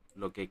mismo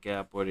lo que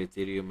queda por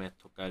Ethereum es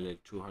tocar el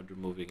 200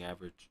 moving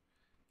average,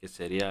 que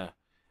sería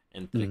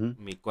entre Ujú,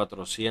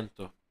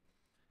 1400.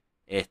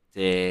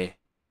 Este,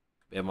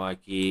 Vemos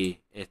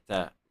aquí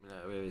esta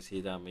una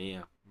bebecita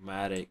mía,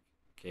 Marek,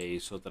 que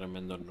hizo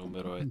tremendos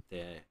números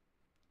este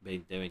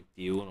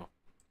 2021.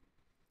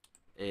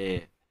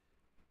 Eh,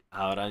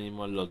 Ahora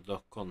mismo en los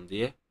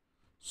 2,10.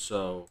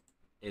 So,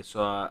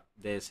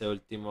 de ese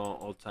último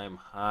all time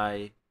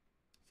high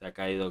se ha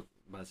caído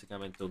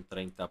básicamente un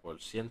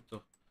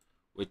 30%,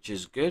 which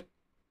is good.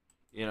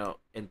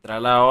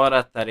 Entrar ahora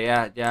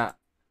estaría ya,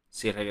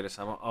 si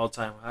regresamos all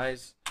time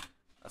highs,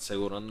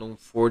 asegurando un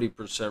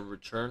 40%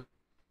 return,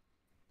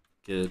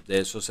 que de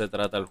eso se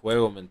trata el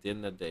juego, ¿me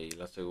entiendes? De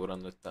ir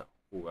asegurando esta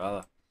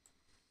jugada.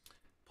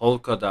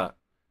 Polkadot,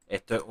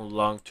 esto es un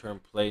long term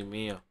play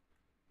mío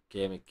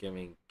que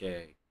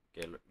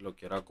lo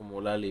quiero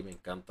acumular, y me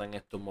encantan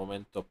estos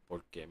momentos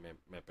porque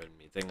me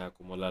permiten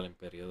acumular en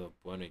periodos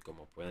buenos, y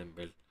como pueden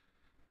ver,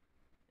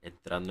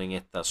 entrando en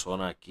esta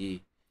zona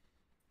aquí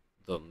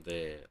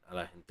donde a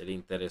la gente le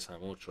interesa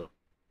mucho.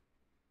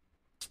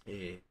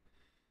 Eh,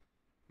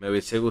 Me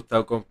hubiese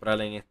gustado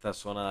comprar en esta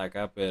zona de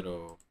acá,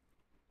 pero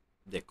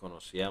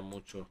desconocía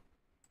mucho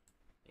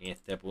en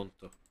este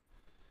punto.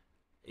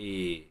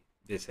 Y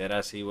de ser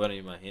así, bueno,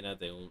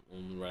 imagínate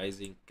un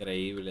rise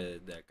increíble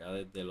desde acá,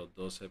 desde los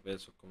 12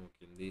 pesos, como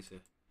quien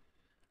dice,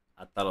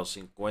 hasta los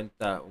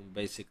 50, un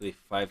basically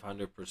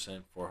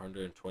 500%,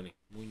 420,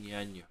 muy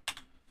ñaño.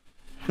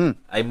 mm,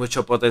 Hay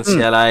mucho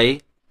mm. potencial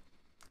ahí.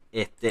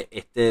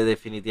 Este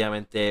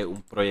definitivamente es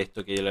un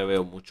proyecto que yo le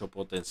veo mucho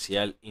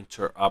potencial.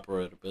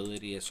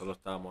 Interoperability, eso lo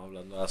estábamos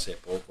hablando hace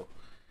poco,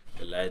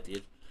 ¿verdad,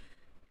 Etiel?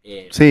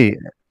 Eh, Sí,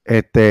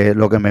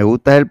 lo que me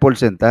gusta es el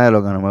porcentaje,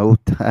 lo que no me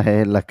gusta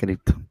es la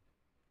cripto.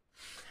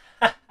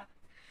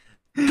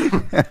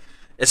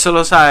 eso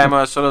lo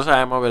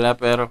sabemos, ¿verdad?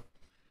 Pero,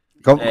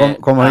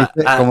 Como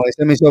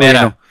dice mi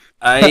mira, sobrino,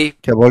 ahí,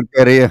 qué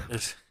porquería.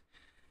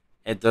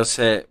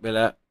 entonces,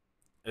 ¿verdad?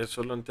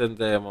 Eso lo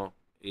entendemos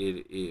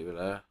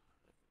 ¿verdad?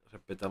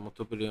 Respetamos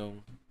tu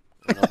opinión,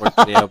 una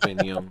porquería de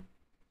opinión,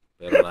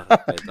 pero la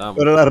respetamos.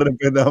 Pero la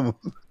respetamos.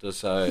 Tú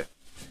sabes,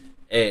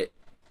 eh,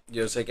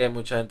 yo sé que hay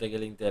mucha gente que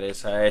le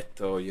interesa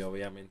esto y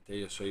obviamente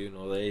yo soy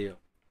uno de ellos.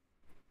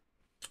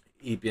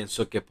 Y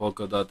pienso que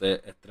Polkadot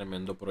es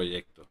tremendo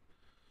proyecto.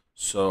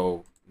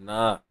 So,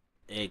 nada,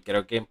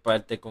 creo que en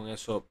parte con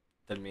eso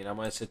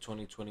terminamos ese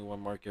 2021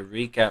 Market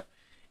Recap.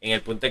 En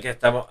el punto en que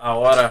estamos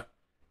ahora,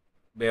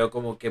 veo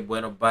como que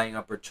buenos buying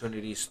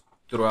opportunities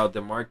throughout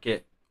the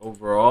market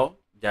overall.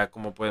 Ya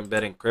como pueden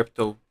ver en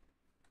crypto,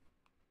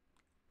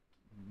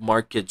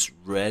 markets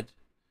red,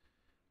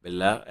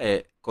 ¿verdad?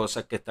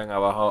 Cosas que están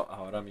abajo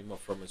ahora mismo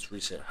from its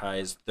recent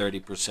highs,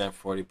 30%,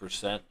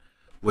 40%,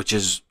 which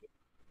is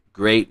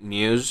great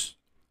news,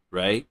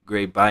 right?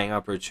 Great buying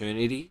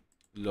opportunity.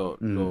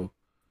 Mm.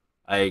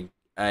 I,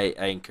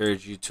 I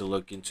encourage you to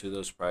look into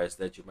those prices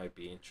that you might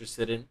be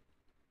interested in.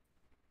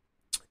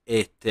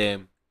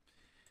 Este,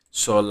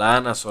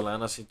 Solana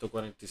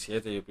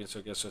 147, yo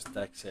pienso que eso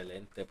está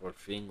excelente, por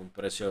fin, un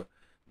precio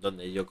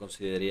donde yo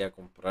consideraría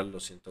comprarlo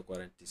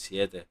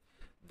 147.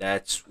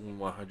 That's un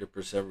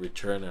 100%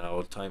 return at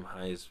all time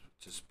highs,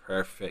 which is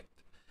perfect.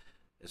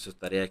 Eso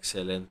estaría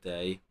excelente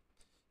ahí.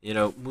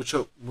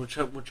 Muchos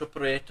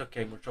proyectos que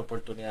hay mucha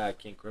oportunidad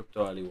aquí en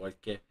crypto, al igual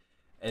que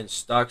en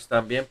stocks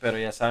también, pero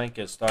ya saben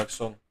que stocks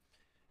son,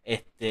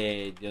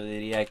 yo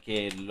diría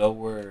que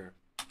lower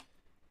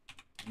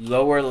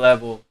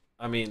level,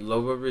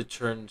 lower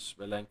returns,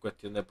 ¿verdad? En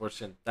cuestión de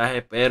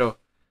porcentaje, pero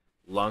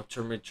long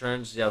term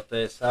returns, ya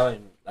ustedes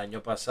saben, el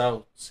año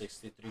pasado,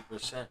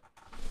 63%,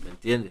 ¿me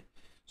entiendes?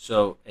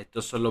 So,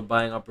 estos son los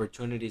buying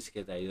opportunities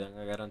que te ayudan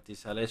a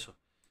garantizar eso.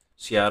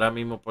 Si ahora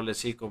mismo, por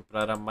decir,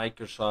 compraran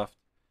Microsoft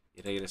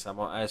y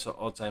regresamos a esos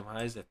all time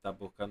highs, estás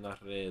buscando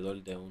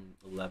alrededor de un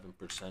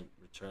 11%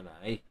 return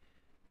ahí.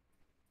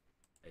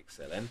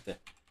 Excelente.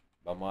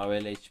 Vamos a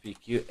ver el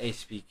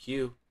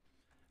HPQ.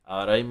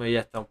 Ahora mismo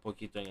ya está un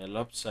poquito en el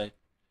upside.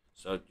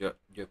 So, yo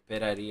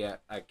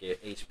esperaría a que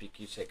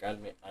HPQ se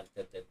calme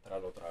antes de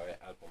entrar otra vez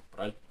a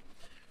comprar.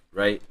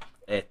 Right.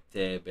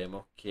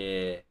 Vemos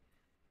que está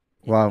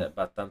Wow.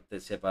 bastante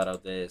separado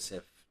de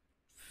ese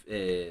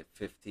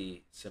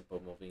 50 Simple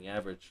Moving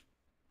Average.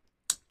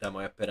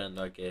 Estamos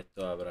esperando a que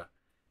esto abra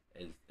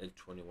el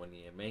 21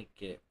 EMA,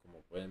 que como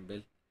pueden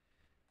ver,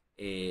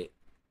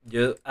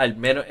 yo al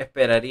menos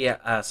esperaría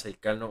a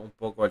acercarnos un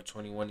poco al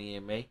 21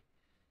 EMA,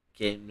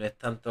 que no es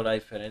tanto la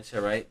diferencia,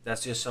 right?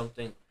 That's just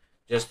something,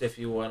 just if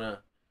you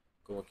wanna,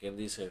 como quien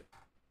dice,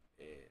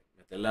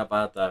 meter la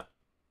pata,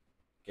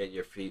 get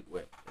your feet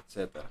wet,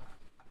 etcétera,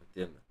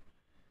 ¿entiendes?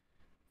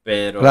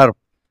 Pero Claro.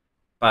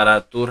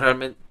 para tú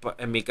realmente,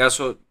 en mi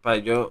caso, para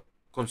yo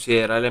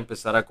considerar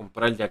empezar a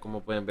comprar, ya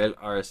como pueden ver,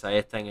 RSI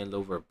está en el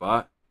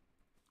overbought.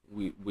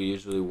 We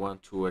usually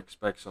want to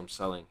expect some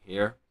selling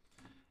here.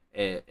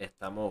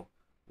 Estamos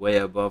way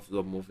above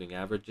los moving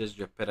averages.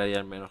 Yo esperaría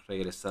al menos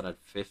regresar al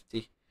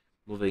 50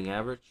 moving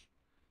average.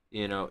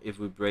 If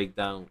we break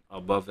down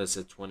above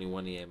ese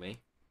 21 EMA,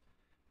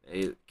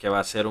 que va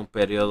a ser un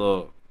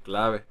periodo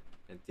clave,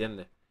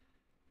 ¿entiendes?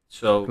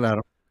 So,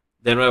 Claro.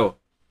 de nuevo,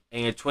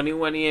 en el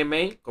 21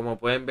 EMA, como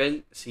pueden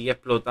ver, sigue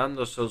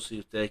explotando. So, si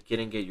ustedes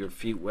quieren get your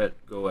feet wet,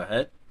 go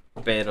ahead.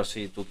 Pero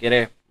si tú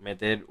quieres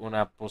meter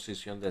una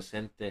posición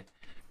decente,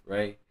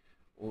 right,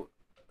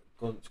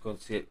 con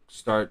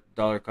start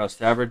dollar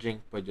cost averaging,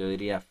 pues yo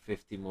diría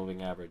 50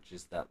 moving average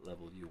is that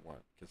level you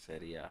want, que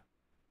sería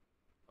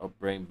a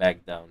bring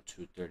back down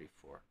to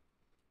 34.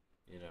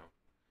 You know,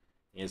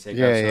 Yeah,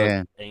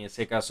 yeah. en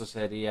ese caso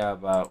sería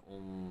about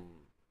un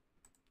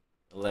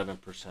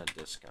 11%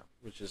 discount,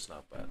 which is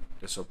not bad.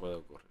 Eso puede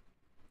ocurrir.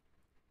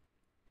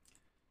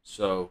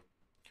 So,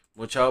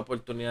 muchas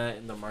oportunidades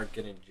en the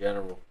market in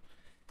general.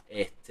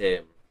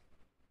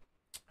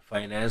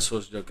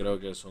 Financials yo creo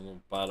que son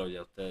un palo,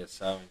 ya ustedes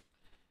saben.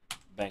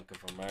 Bank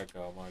of America,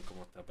 vamos a ver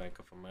cómo está Bank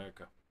of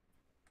America.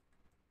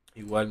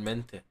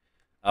 Igualmente,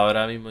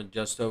 ahora mismo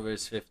just over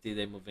its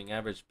 50-day moving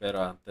average,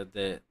 pero antes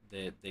de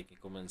que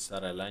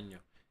comenzara el año,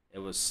 it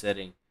was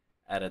sitting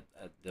at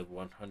the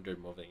 100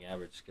 moving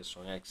average, que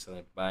son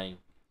excellent buying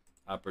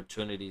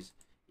opportunities,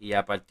 y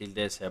a partir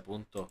de ese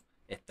punto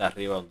está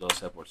arriba un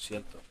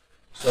 12%.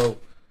 So,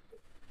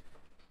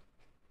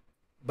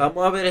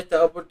 vamos a ver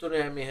estas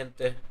oportunidades, mi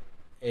gente.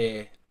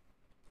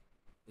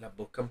 Las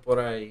buscan por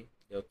ahí.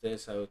 Ya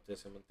ustedes saben, ustedes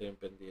se mantienen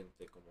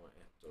pendientes como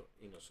esto.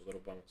 Y nosotros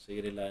vamos a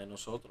seguir la de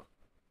nosotros.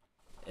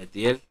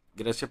 Etiel,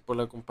 gracias por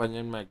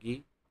acompañarme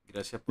aquí.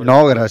 Gracias por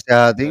No, estar, gracias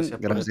a ti, gracias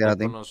por gracias a estar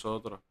ti. con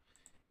nosotros.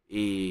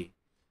 Y,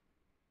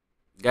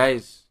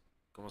 guys,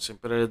 como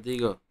siempre les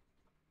digo,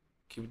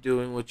 keep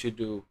doing what you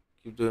do.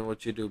 Keep doing what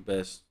you do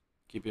best.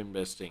 Keep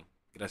investing.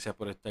 Gracias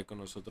por estar con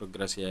nosotros.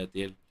 Gracias a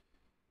Etiel.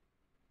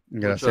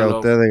 Mucho Gracias a love.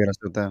 ustedes,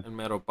 gracias a ustedes. El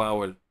mero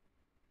power.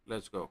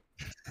 Let's go.